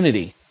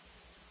community.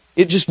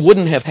 It just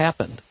wouldn't have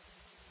happened.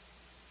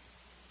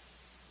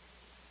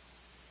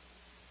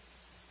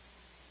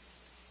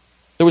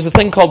 There was a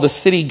thing called the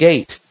city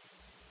gate.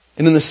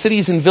 And in the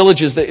cities and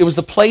villages, it was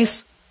the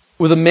place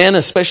where the men,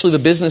 especially the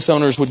business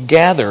owners, would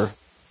gather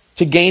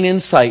to gain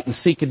insight and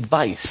seek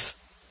advice.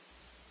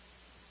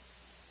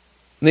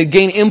 And they'd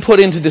gain input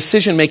into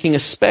decision making,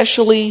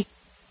 especially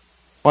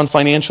on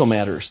financial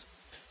matters.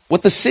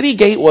 What the city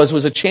gate was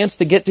a chance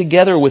to get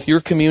together with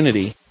your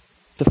community,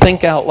 to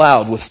think out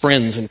loud with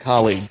friends and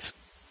colleagues.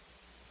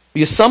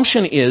 The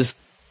assumption is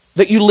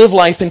that you live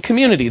life in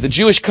community. The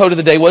Jewish code of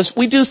the day was,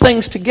 we do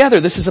things together.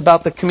 This is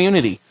about the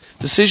community.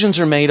 Decisions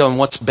are made on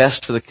what's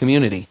best for the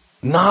community,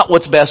 not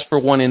what's best for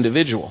one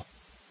individual.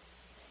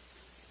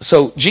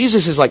 So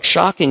Jesus is like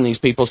shocking these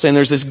people, saying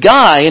there's this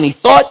guy, and he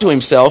thought to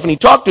himself, and he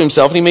talked to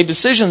himself, and he made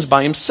decisions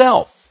by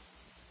himself.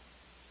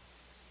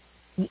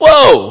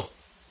 Whoa!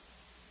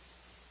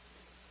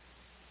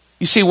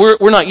 You see, we're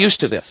not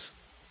used to this.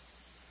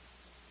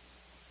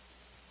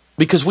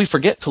 Because we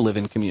forget to live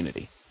in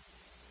community.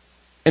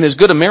 And as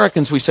good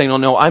Americans, we say,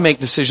 no, I make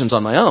decisions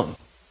on my own.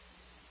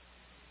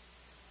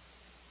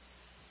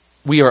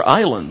 We are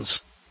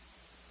islands.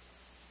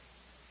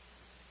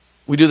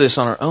 We do this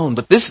on our own.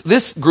 But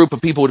this group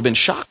of people would have been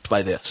shocked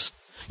by this.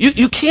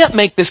 You can't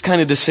make this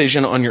kind of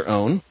decision on your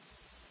own.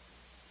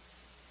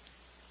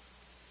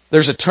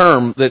 There's a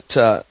term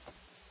that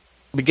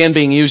began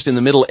being used in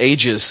the Middle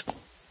Ages.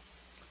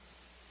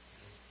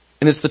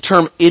 And it's the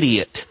term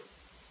idiot.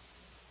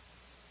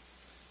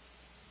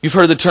 You've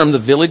heard the term the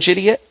village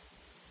idiot?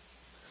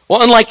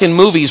 Well, unlike in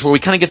movies where we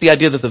kind of get the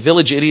idea that the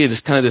village idiot is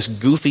kind of this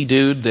goofy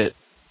dude that,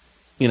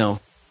 kind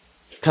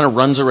of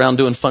runs around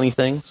doing funny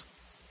things.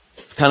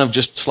 It's kind of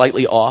just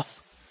slightly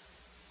off.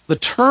 The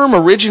term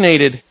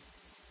originated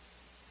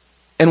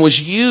and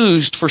was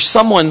used for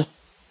someone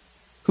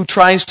who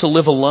tries to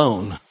live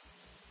alone,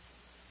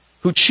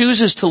 who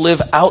chooses to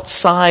live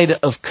outside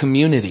of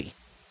community.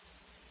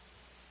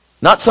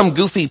 Not some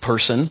goofy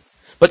person,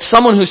 but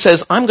someone who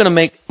says, I'm going to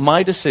make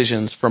my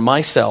decisions for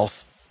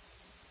myself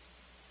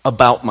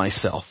about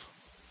myself.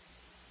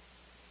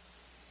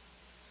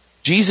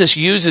 Jesus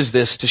uses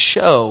this to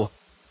show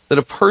that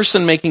a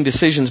person making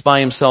decisions by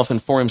himself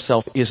and for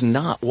himself is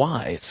not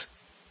wise.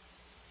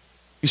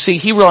 You see,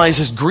 he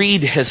realizes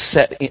greed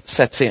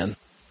sets in.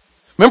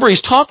 Remember,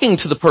 he's talking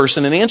to the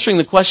person and answering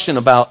the question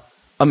about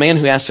a man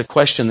who asks a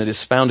question that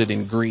is founded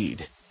in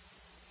greed.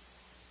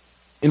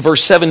 In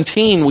verse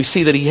 17, we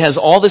see that he has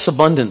all this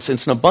abundance.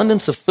 It's an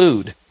abundance of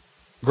food,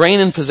 grain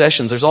and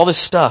possessions. There's all this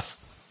stuff.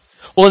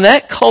 Well, in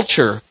that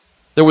culture,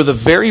 there were the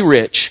very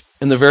rich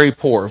and the very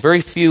poor,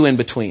 very few in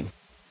between.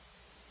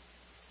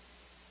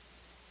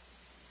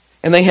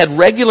 And they had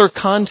regular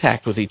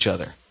contact with each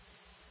other,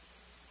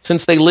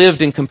 since they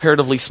lived in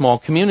comparatively small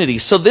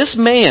communities. So this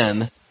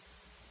man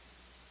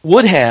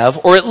would have,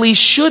 or at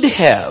least should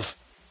have,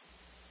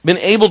 been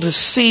able to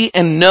see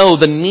and know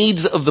the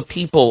needs of the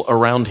people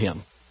around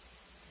him.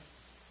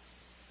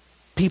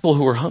 People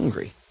who were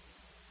hungry.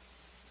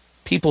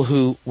 People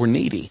who were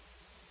needy.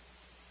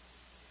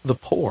 The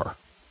poor.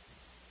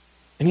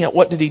 And yet,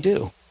 what did he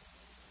do?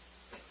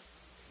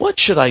 What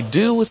should I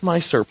do with my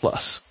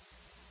surplus?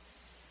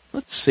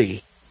 Let's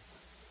see.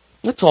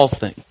 Let's all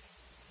think.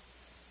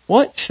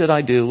 What should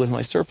I do with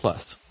my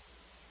surplus?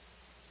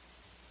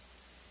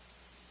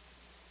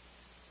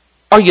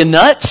 Are you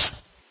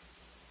nuts?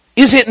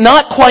 Is it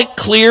not quite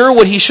clear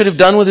what he should have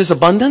done with his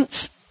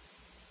abundance?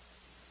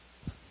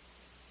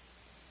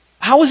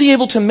 How was he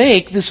able to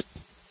make this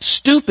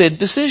stupid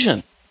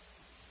decision?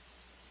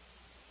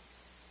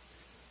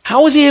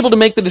 How was he able to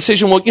make the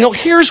decision, well,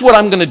 here's what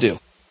I'm going to do.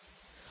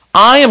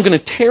 I am going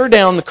to tear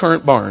down the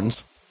current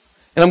barns,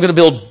 and I'm going to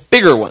build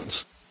bigger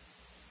ones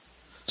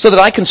so that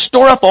I can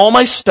store up all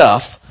my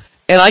stuff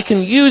and I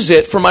can use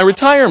it for my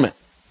retirement.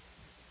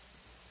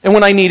 And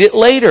when I need it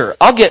later,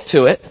 I'll get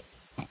to it.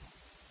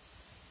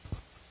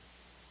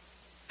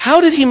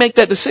 How did he make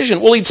that decision?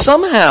 Well, he'd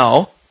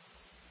somehow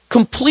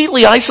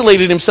completely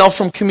isolated himself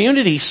from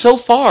community so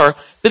far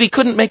that he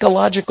couldn't make a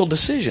logical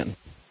decision.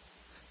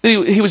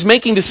 He was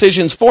making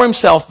decisions for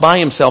himself, by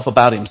himself,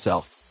 about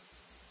himself.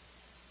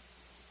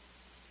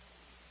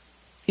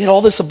 He had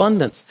all this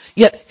abundance.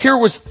 Yet here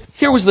was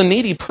the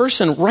needy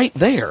person right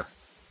there.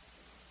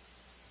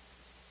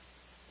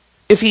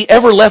 If he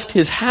ever left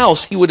his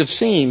house, he would have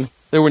seen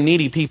there were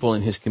needy people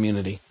in his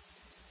community.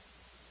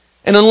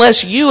 And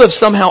unless you have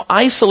somehow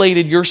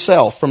isolated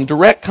yourself from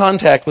direct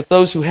contact with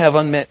those who have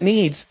unmet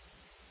needs,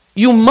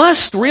 you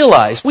must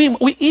realize,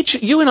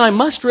 you and I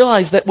must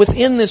realize that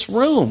within this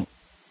room,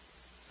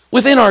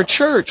 within our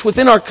church,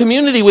 within our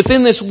community,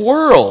 within this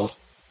world,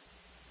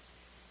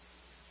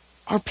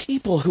 are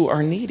people who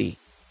are needy,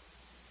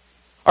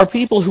 are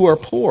people who are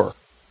poor.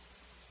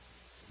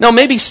 Now,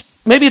 maybe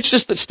it's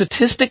just that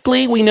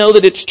statistically we know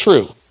that it's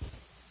true.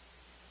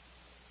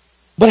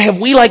 But have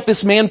we, like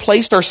this man,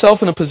 placed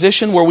ourselves in a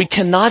position where we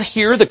cannot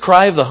hear the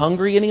cry of the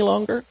hungry any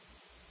longer?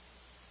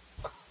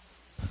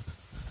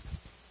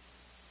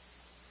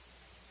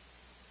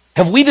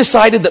 Have we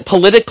decided that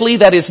politically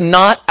that is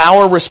not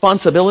our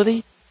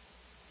responsibility?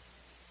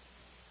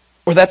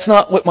 Or that's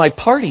not what my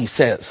party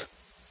says?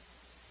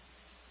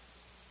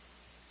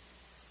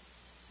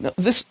 No,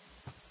 this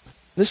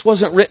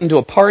wasn't written to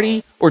a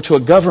party or to a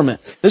government.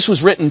 This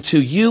was written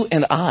to you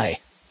and I.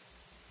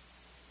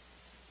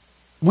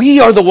 We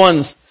are the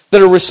ones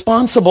that are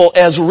responsible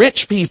as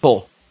rich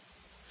people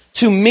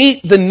to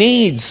meet the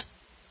needs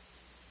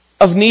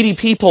of needy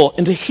people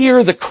and to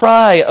hear the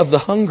cry of the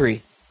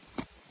hungry.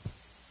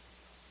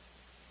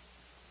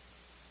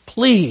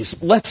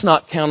 Please, let's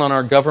not count on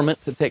our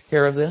government to take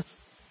care of this.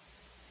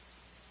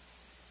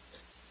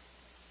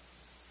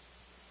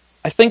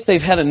 I think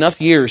they've had enough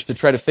years to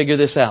try to figure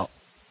this out.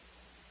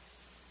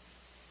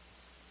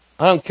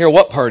 I don't care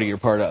what party you're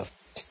part of.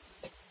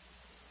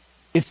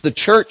 It's the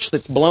church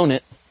that's blown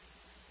it.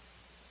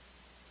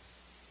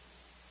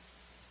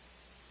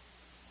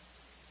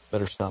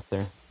 Better stop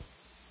there.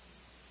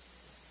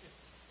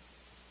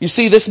 You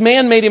see, this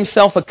man made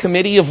himself a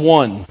committee of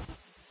one.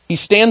 He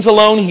stands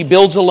alone, he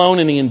builds alone,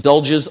 and he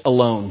indulges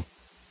alone.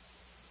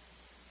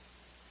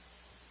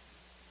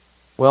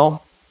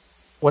 Well,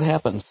 what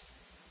happens?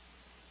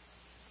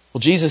 Well,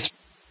 Jesus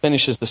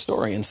finishes the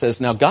story and says,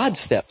 now God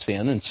steps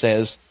in and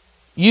says,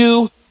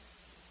 you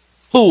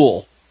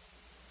fool.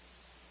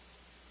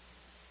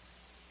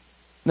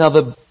 Now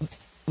the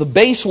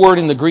base word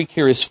in the Greek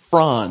here is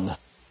phron.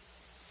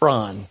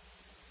 Phron.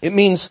 It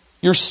means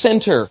your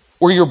center,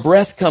 where your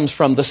breath comes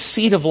from, the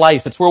seat of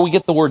life. It's where we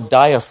get the word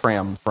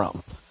diaphragm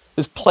from.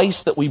 This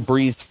place that we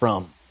breathe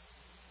from.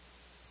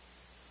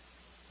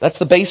 That's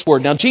the base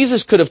word. Now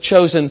Jesus could have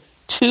chosen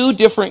two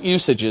different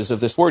usages of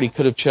this word. He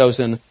could have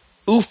chosen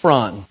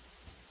ouphron.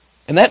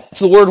 And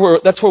that's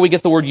where we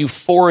get the word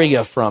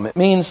euphoria from. It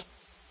means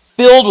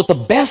filled with the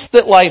best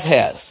that life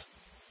has.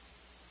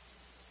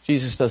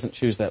 Jesus doesn't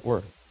choose that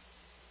word.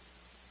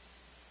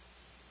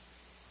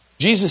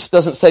 Jesus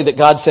doesn't say that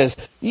God says,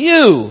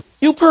 you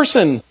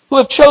person who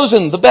have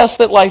chosen the best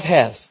that life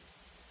has.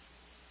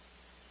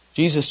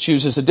 Jesus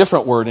chooses a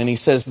different word, and he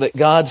says that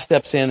God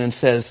steps in and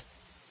says,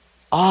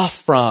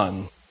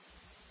 aphron,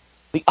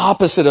 the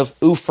opposite of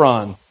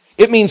ouphron.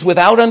 It means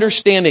without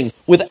understanding,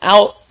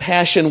 without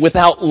passion,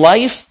 without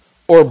life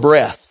or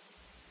breath.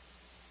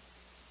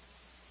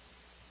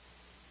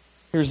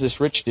 Here's this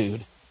rich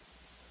dude.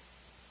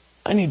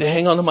 I need to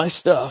hang on to my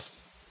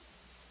stuff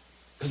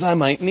because I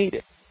might need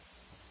it.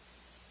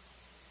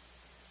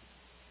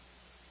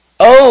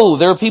 Oh,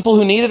 there are people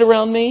who need it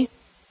around me?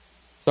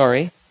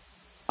 Sorry,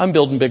 I'm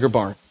building bigger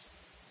barns.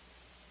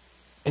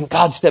 And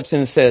God steps in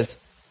and says,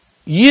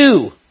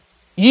 you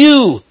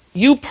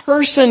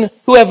person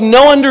who have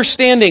no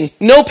understanding,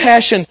 no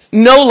passion,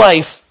 no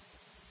life,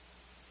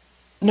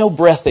 no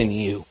breath in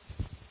you.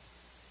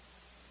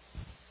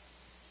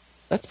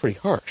 That's pretty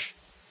harsh.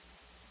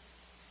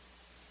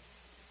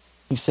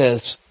 He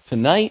says,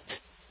 tonight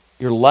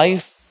your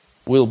life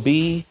will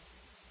be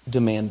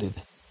demanded.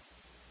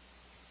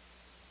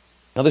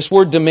 Now this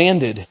word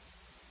demanded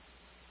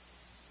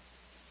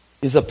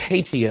is a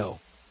patio.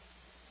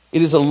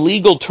 It is a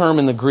legal term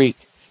in the Greek.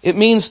 It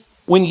means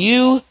when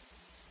you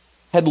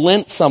had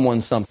lent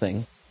someone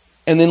something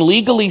and then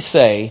legally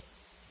say,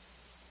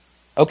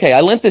 okay,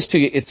 I lent this to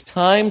you. It's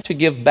time to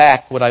give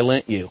back what I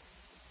lent you.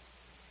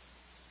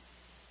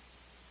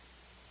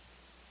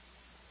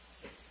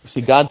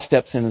 See, God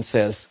steps in and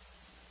says,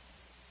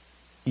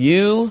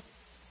 you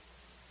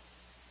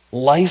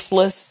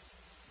lifeless,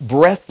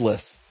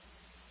 breathless,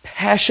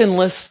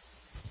 passionless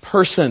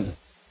person,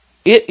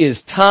 it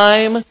is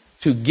time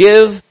to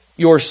give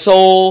your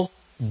soul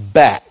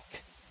back.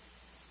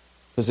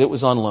 Because it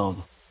was on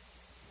loan.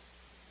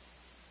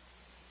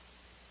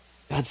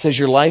 God says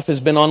your life has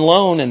been on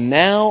loan and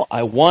now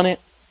I want it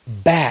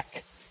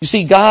back. You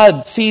see,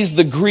 God sees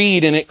the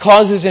greed and it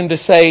causes him to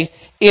say,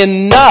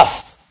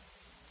 enough!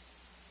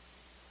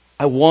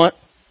 I want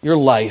your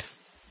life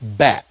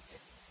back.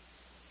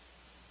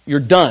 You're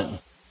done.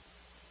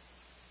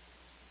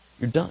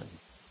 You're done.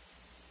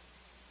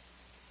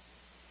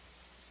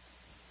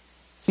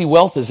 See,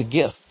 wealth is a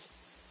gift.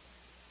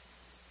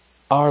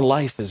 Our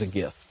life is a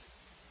gift.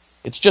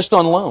 It's just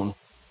on loan.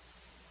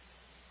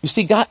 You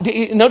see,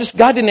 notice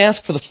God didn't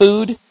ask for the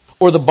food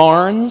or the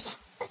barns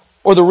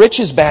or the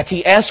riches back.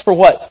 He asked for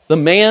what? The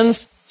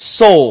man's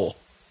soul.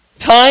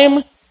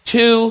 Time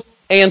to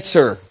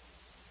answer.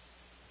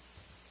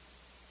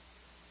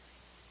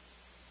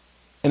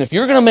 And if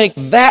you're going to make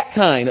that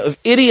kind of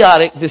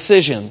idiotic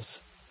decisions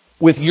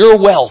with your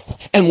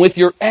wealth and with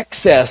your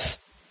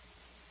excess,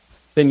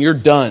 then you're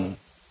done.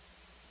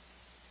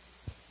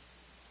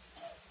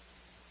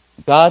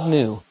 God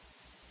knew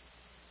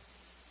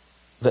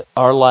that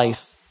our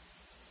life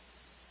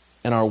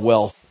and our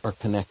wealth are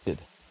connected.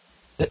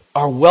 That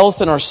our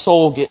wealth and our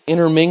soul get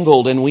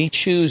intermingled and we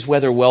choose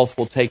whether wealth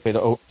will take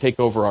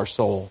over our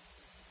soul.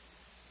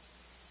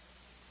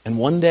 And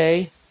one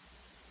day,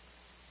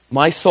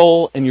 my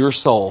soul and your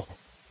soul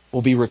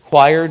will be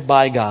required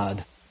by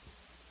God.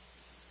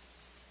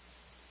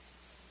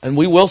 And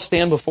we will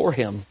stand before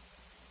Him.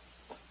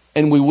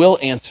 And we will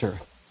answer,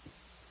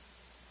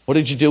 what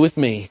did you do with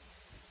me?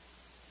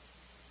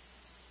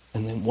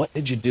 And then what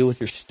did you do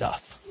with your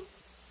stuff?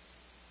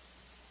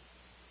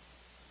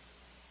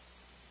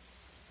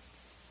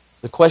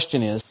 The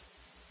question is,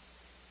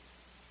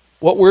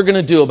 what we're going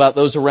to do about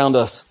those around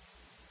us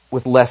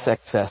with less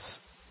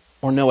excess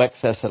or no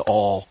excess at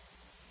all.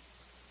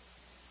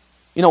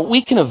 You know,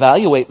 we can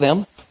evaluate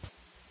them.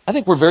 I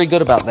think we're very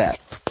good about that.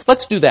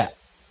 Let's do that.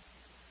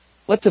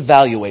 Let's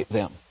evaluate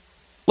them.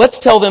 Let's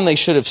tell them they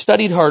should have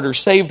studied harder,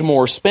 saved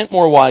more, spent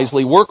more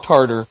wisely, worked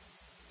harder,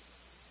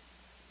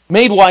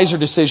 made wiser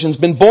decisions,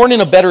 been born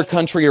in a better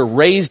country, or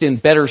raised in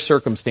better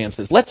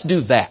circumstances. Let's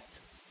do that.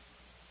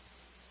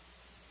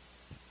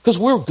 Because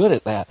we're good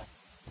at that.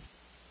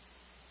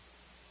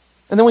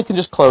 And then we can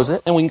just close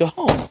it and we can go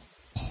home.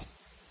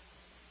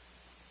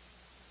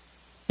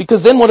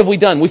 Because then what have we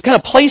done? We've kind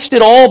of placed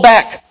it all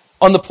back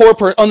on the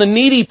on the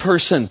needy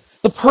person,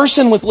 the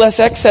person with less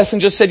excess,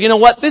 and just said, you know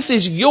what? This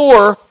is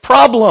your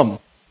problem.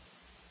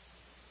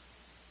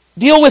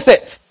 Deal with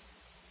it.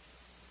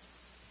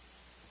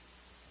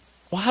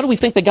 Well, how do we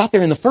think they got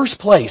there in the first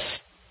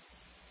place?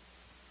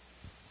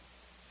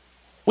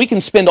 We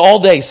can spend all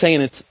day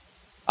saying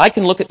I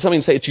can look at somebody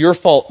and say, it's your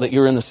fault that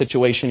you're in the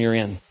situation you're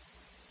in.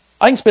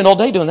 I can spend all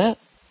day doing that.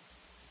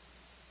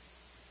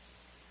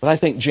 But I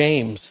think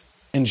James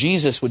and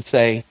Jesus would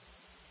say,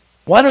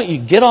 why don't you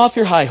get off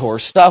your high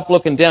horse, stop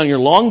looking down your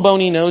long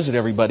bony nose at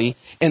everybody,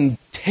 and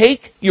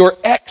take your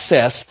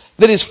excess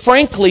that is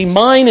frankly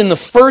mine in the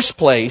first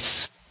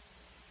place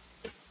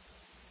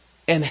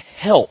and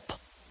help.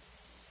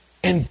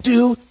 And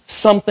do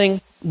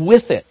something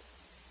with it.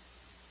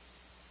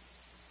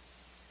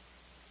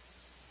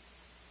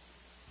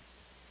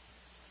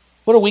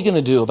 What are we going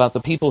to do about the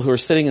people who are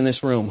sitting in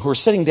this room, who are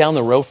sitting down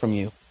the row from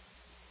you,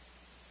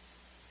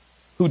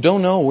 who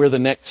don't know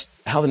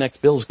how the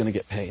next bill is going to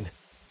get paid?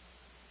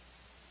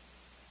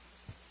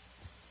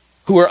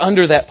 Who are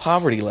under that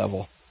poverty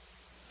level?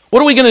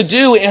 What are we going to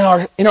do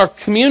in our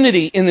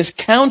community, in this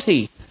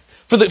county,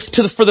 for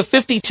the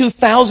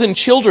 52,000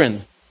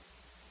 children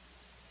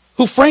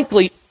who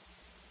frankly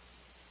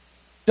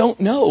don't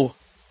know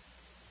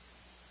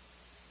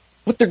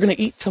what they're going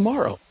to eat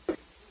tomorrow?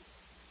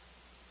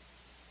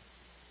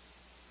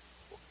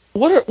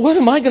 What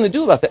am I going to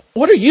do about that?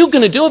 What are you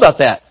going to do about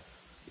that?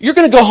 You're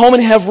going to go home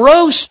and have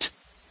roast.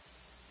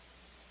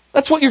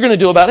 That's what you're going to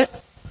do about it.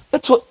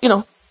 That's what,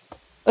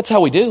 that's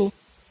how we do.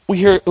 We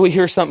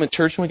hear something at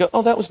church and we go,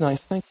 oh, that was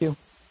nice, thank you.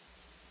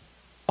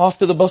 Off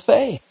to the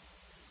buffet.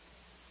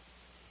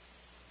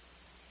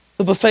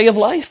 The buffet of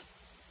life.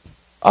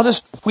 I'll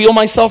just wheel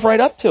myself right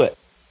up to it.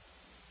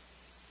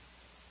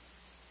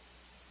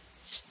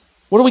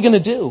 What are we going to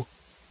do?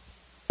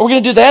 Are we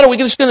going to do that? Are we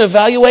just going to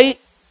evaluate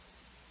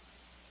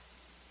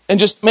and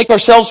just make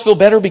ourselves feel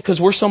better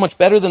because we're so much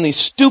better than these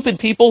stupid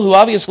people who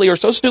obviously are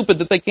so stupid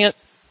that they can't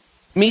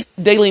meet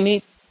daily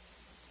needs?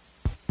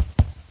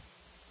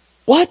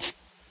 What?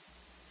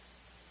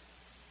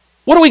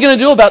 What are we going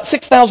to do about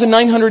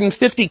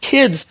 6,950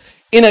 kids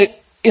in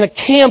a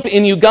camp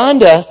in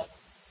Uganda?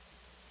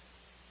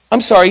 I'm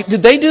sorry,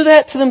 did they do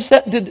that to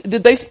themselves?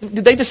 Did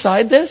they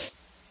decide this?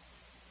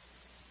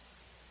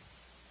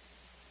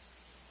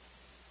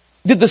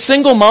 Did the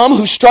single mom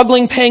who's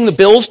struggling paying the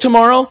bills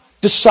tomorrow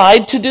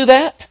decide to do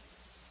that?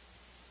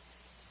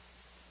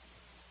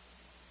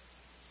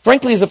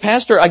 Frankly, as a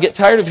pastor, I get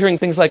tired of hearing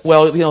things like,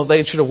 well,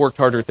 they should have worked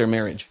harder at their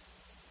marriage.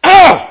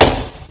 Ah!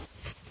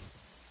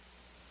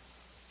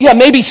 Yeah,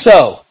 maybe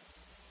so.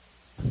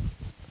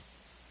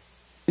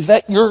 Is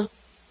that are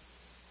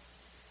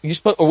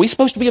we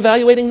supposed to be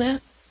evaluating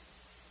that?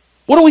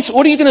 What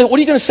are you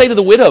going to say to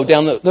the widow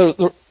down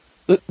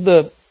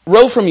the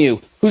row from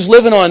you who's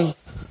living on,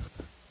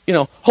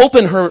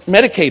 hoping her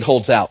Medicaid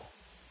holds out?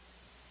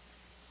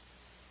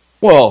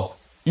 Well,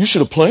 you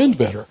should have planned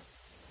better.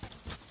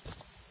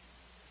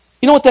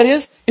 You know what that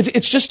is?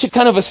 It's just to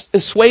kind of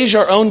assuage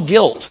our own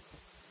guilt.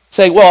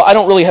 Say, well, I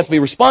don't really have to be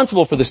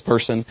responsible for this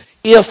person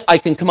if I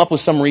can come up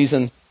with some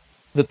reason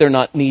that they're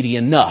not needy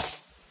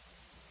enough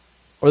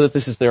or that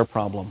this is their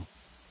problem.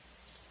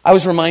 I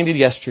was reminded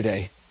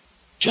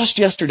just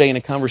yesterday in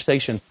a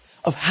conversation,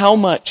 of how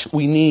much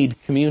we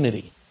need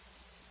community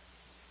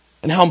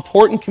and how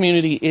important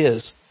community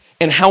is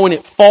and how when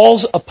it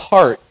falls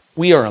apart,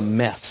 we are a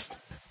mess.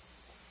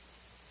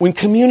 When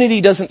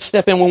community doesn't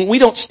step in, when we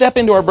don't step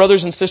into our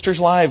brothers and sisters'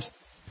 lives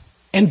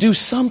and do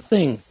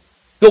something,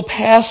 go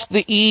past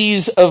the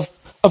ease of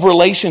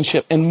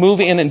relationship and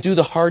move in and do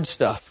the hard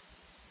stuff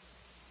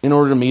in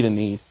order to meet a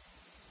need.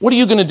 What are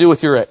you going to do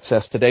with your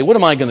excess today? What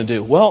am I going to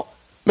do? Well,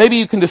 maybe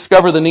you can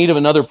discover the need of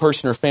another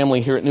person or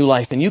family here at New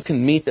Life and you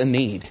can meet a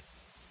need.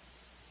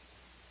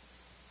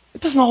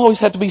 It doesn't always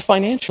have to be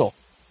financial.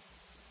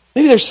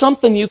 Maybe there's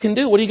something you can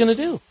do. What are you going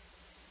to do?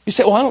 You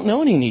say, well, I don't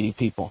know any needy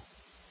people.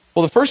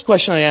 Well, the first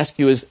question I ask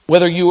you is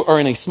whether you are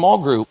in a small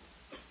group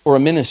or a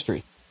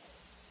ministry.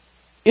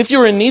 If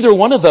you're in neither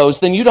one of those,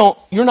 then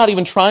you're not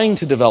even trying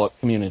to develop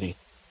community.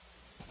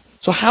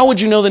 So how would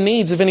you know the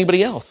needs of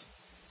anybody else?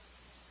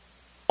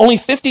 Only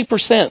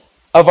 50%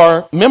 of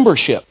our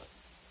membership.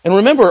 And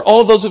remember,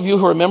 all of those of you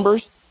who are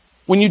members,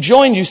 when you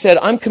joined, you said,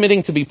 I'm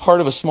committing to be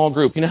part of a small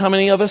group. You know how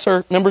many of us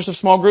are members of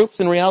small groups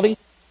in reality?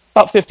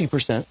 About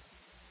 50%.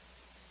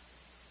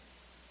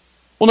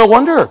 Well, no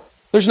wonder.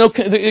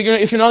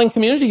 If you're not in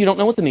community, you don't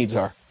know what the needs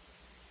are.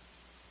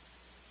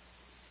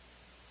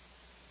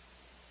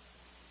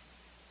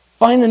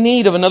 Find the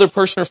need of another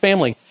person or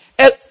family.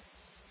 At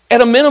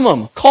a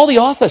minimum, call the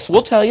office.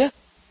 We'll tell you.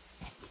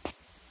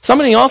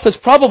 Somebody in the office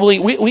probably,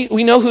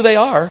 we know who they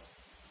are.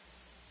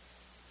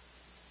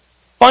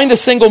 Find a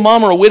single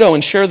mom or a widow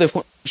and share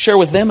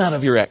with them out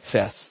of your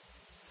excess.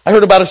 I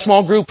heard about a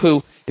small group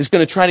who is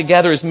going to try to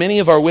gather as many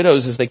of our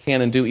widows as they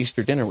can and do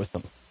Easter dinner with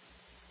them.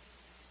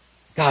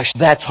 Gosh,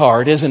 that's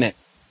hard, isn't it?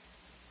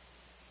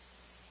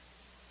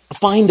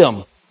 Find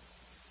them.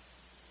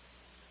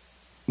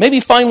 Maybe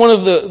find one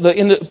of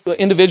the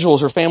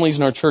individuals or families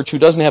in our church who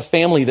doesn't have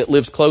family that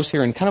lives close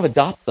here and kind of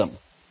adopt them.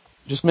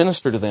 Just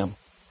minister to them.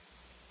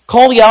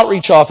 Call the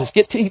outreach office.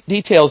 Get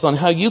details on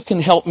how you can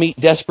help meet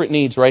desperate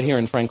needs right here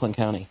in Franklin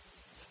County.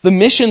 The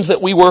missions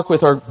that we work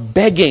with are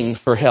begging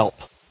for help.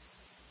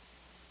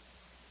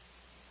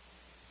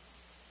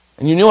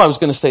 And you knew I was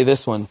going to say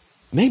this one.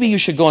 Maybe you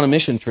should go on a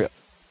mission trip.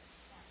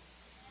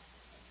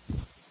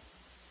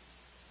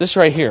 This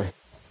right here.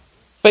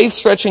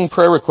 Faith-stretching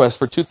prayer request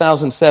for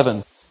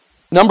 2007.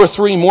 Number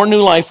 3, more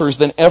new lifers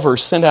than ever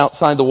sent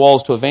outside the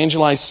walls to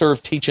evangelize,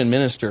 serve, teach, and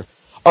minister.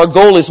 Our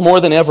goal is more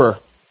than ever.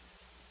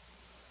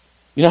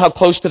 You know how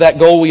close to that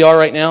goal we are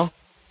right now?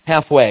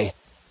 Halfway.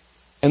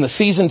 And the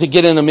season to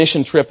get in a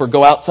mission trip or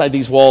go outside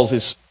these walls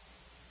is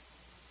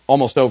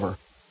almost over.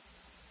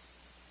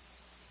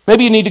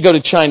 Maybe you need to go to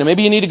China.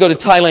 Maybe you need to go to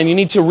Thailand. You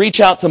need to reach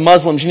out to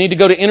Muslims. You need to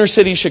go to inner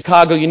city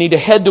Chicago. You need to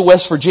head to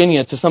West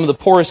Virginia, to some of the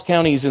poorest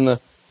counties in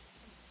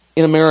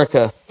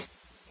America.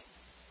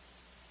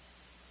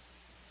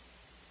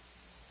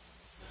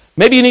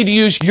 Maybe you need to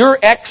use your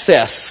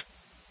excess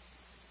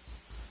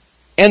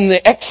and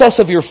the excess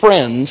of your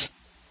friends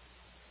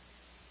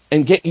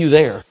and get you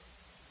there.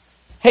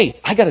 Hey,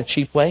 I got a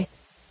cheap way.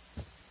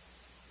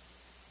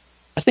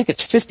 I think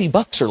it's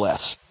 $50 or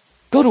less.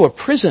 Go to a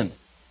prison.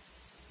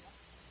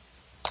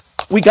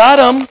 We got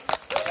them.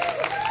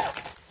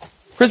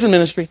 Prison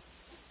ministry.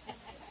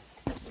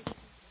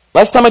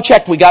 Last time I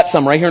checked, we got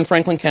some right here in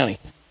Franklin County.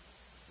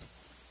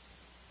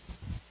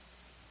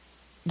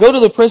 Go to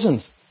the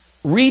prisons.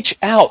 Reach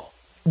out.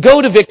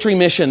 Go to Victory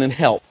Mission and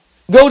help.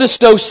 Go to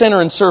Stowe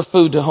Center and serve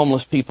food to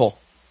homeless people.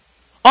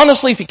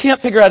 Honestly, if you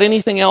can't figure out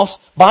anything else,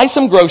 buy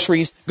some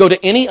groceries, go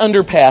to any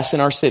underpass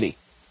in our city.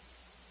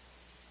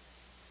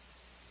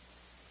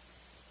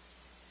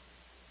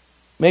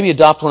 Maybe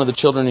adopt one of the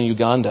children in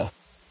Uganda.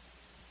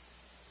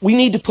 We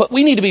need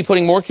to be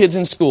putting more kids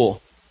in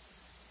school.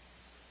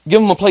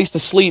 Give them a place to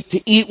sleep,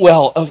 to eat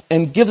well,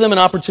 and give them an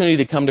opportunity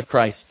to come to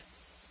Christ.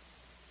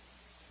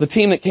 The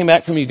team that came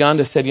back from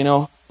Uganda said,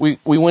 we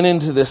went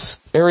into this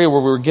area where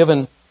we were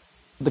given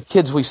the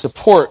kids we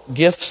support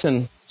gifts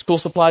and school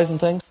supplies and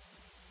things.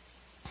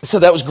 They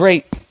said that was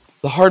great.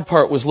 The hard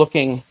part was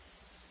looking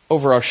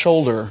over our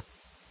shoulder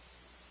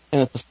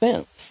and at the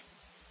fence.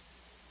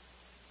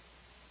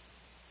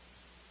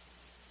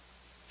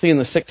 Seeing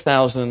the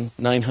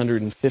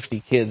 6,950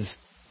 kids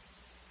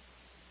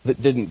that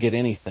didn't get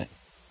anything.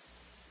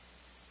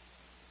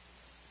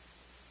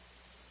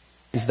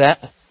 Is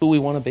that who we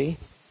want to be?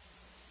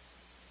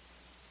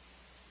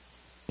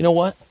 You know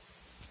what?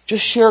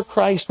 Just share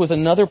Christ with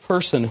another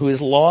person who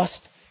is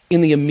lost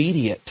in the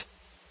immediate,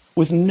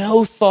 with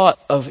no thought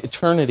of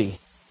eternity.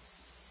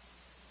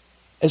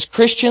 As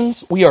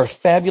Christians, we are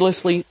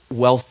fabulously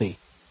wealthy.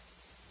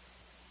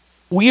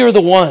 We are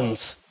the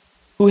ones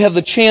who have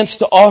the chance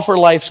to offer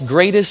life's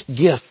greatest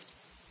gift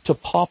to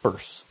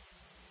paupers.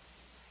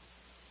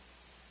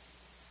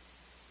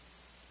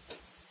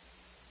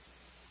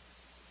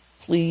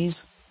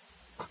 Please,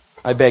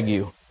 I beg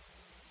you,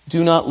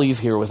 do not leave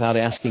here without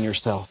asking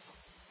yourself,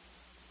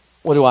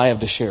 what do I have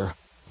to share?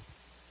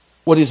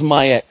 What is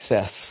my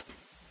excess?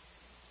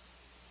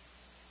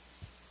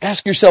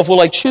 Ask yourself, will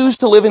I choose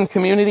to live in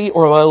community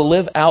or will I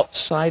live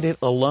outside it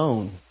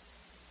alone?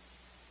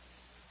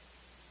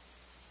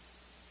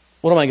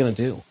 What am I going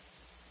to do?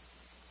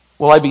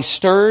 Will I be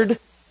stirred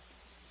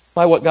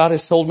by what God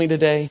has told me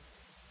today,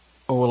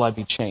 or will I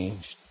be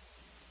changed?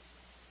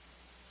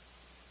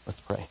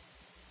 Let's pray.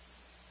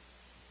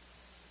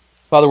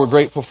 Father, we're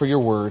grateful for your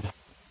word.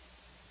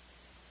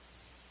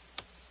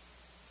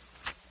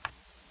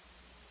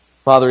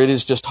 Father, it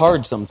is just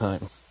hard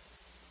sometimes.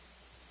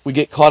 We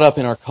get caught up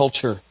in our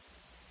culture,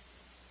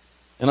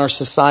 in our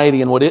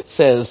society, and what it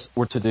says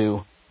we're to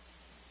do.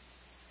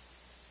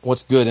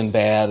 What's good and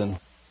bad, and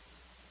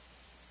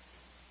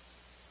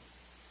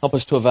help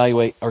us to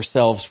evaluate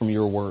ourselves from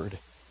your word.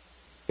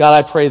 God,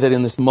 I pray that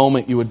in this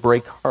moment you would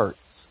break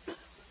hearts.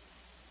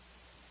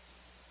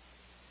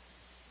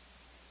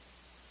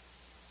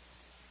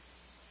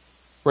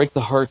 Break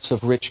the hearts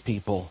of rich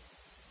people,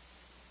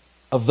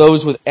 of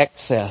those with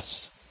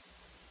excess.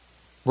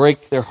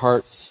 Break their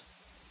hearts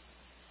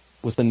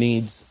with the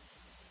needs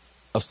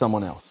of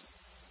someone else.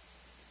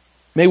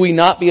 May we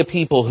not be a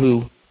people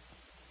who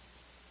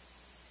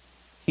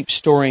keep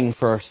storing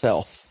for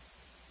ourselves,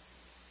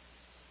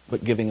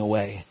 but giving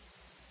away.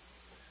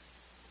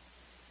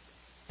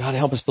 God,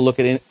 help us to look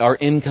at our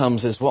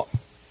incomes as well.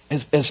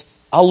 As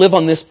I'll live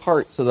on this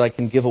part so that I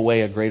can give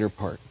away a greater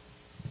part.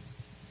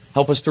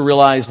 Help us to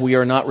realize we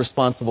are not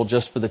responsible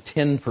just for the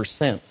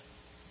 10%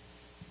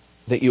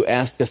 that you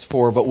ask us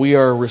for, but we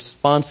are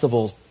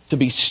responsible to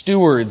be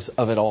stewards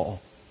of it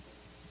all.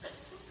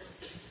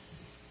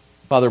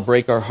 Father,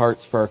 break our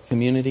hearts for our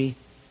community,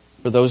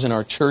 for those in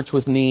our church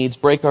with needs.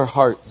 Break our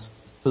hearts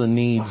for the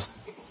needs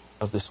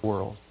of this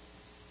world.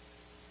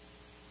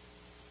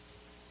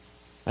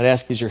 I'd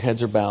ask as your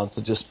heads are bowed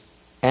to just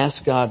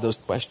ask God those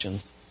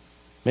questions.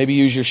 Maybe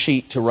use your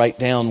sheet to write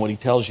down what He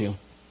tells you.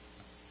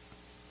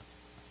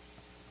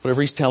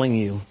 Whatever He's telling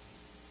you,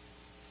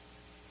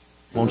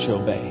 won't you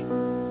obey?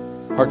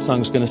 Heart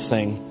Song's going to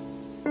sing.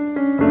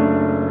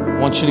 I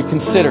want you to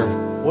consider,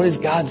 what is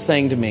God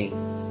saying to me?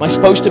 Am I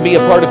supposed to be a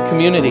part of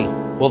community?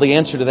 Well, the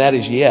answer to that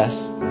is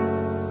yes.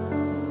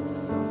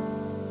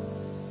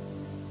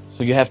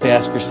 So you have to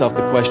ask yourself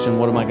the question,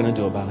 what am I going to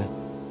do about it?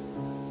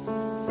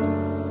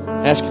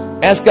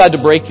 Ask God to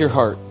break your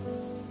heart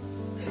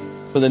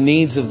for the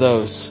needs of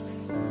those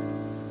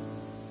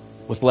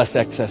with less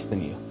excess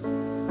than you.